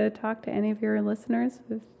happy to talk to any of your listeners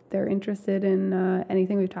if they're interested in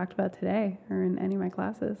anything we've talked about today or in any of my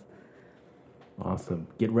classes. Awesome.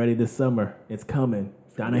 Get ready this summer. It's coming.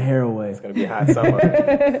 Donna Haraway. It's going to be a hot summer.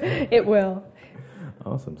 It will.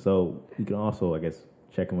 Awesome. So you can also, I guess,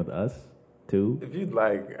 check in with us, too. If you'd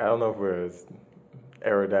like, I don't know if we're as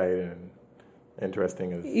erudite and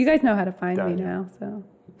interesting as... You guys know how to find me now, so...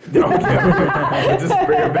 Just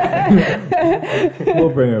bring her back. We'll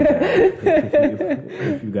bring her back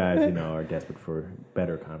if you guys, are desperate for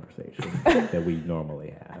better conversation that we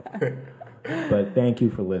normally have. But thank you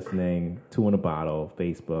for listening. 2 in a Bottle,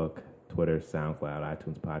 Facebook, Twitter, SoundCloud,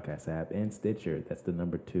 iTunes podcast app, and Stitcher. That's the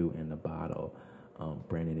number 2 in the bottle.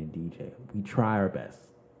 Brandon and DJ. We try our best.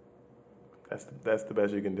 That's the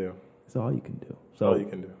best you can do. That's all you can do. So all you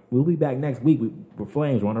can do. We'll be back next week. We're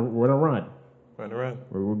Flames. We're on a run.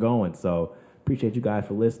 We're going. So appreciate you guys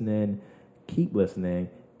for listening. Keep listening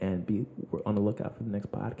and we're on the lookout for the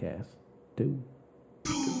next podcast too.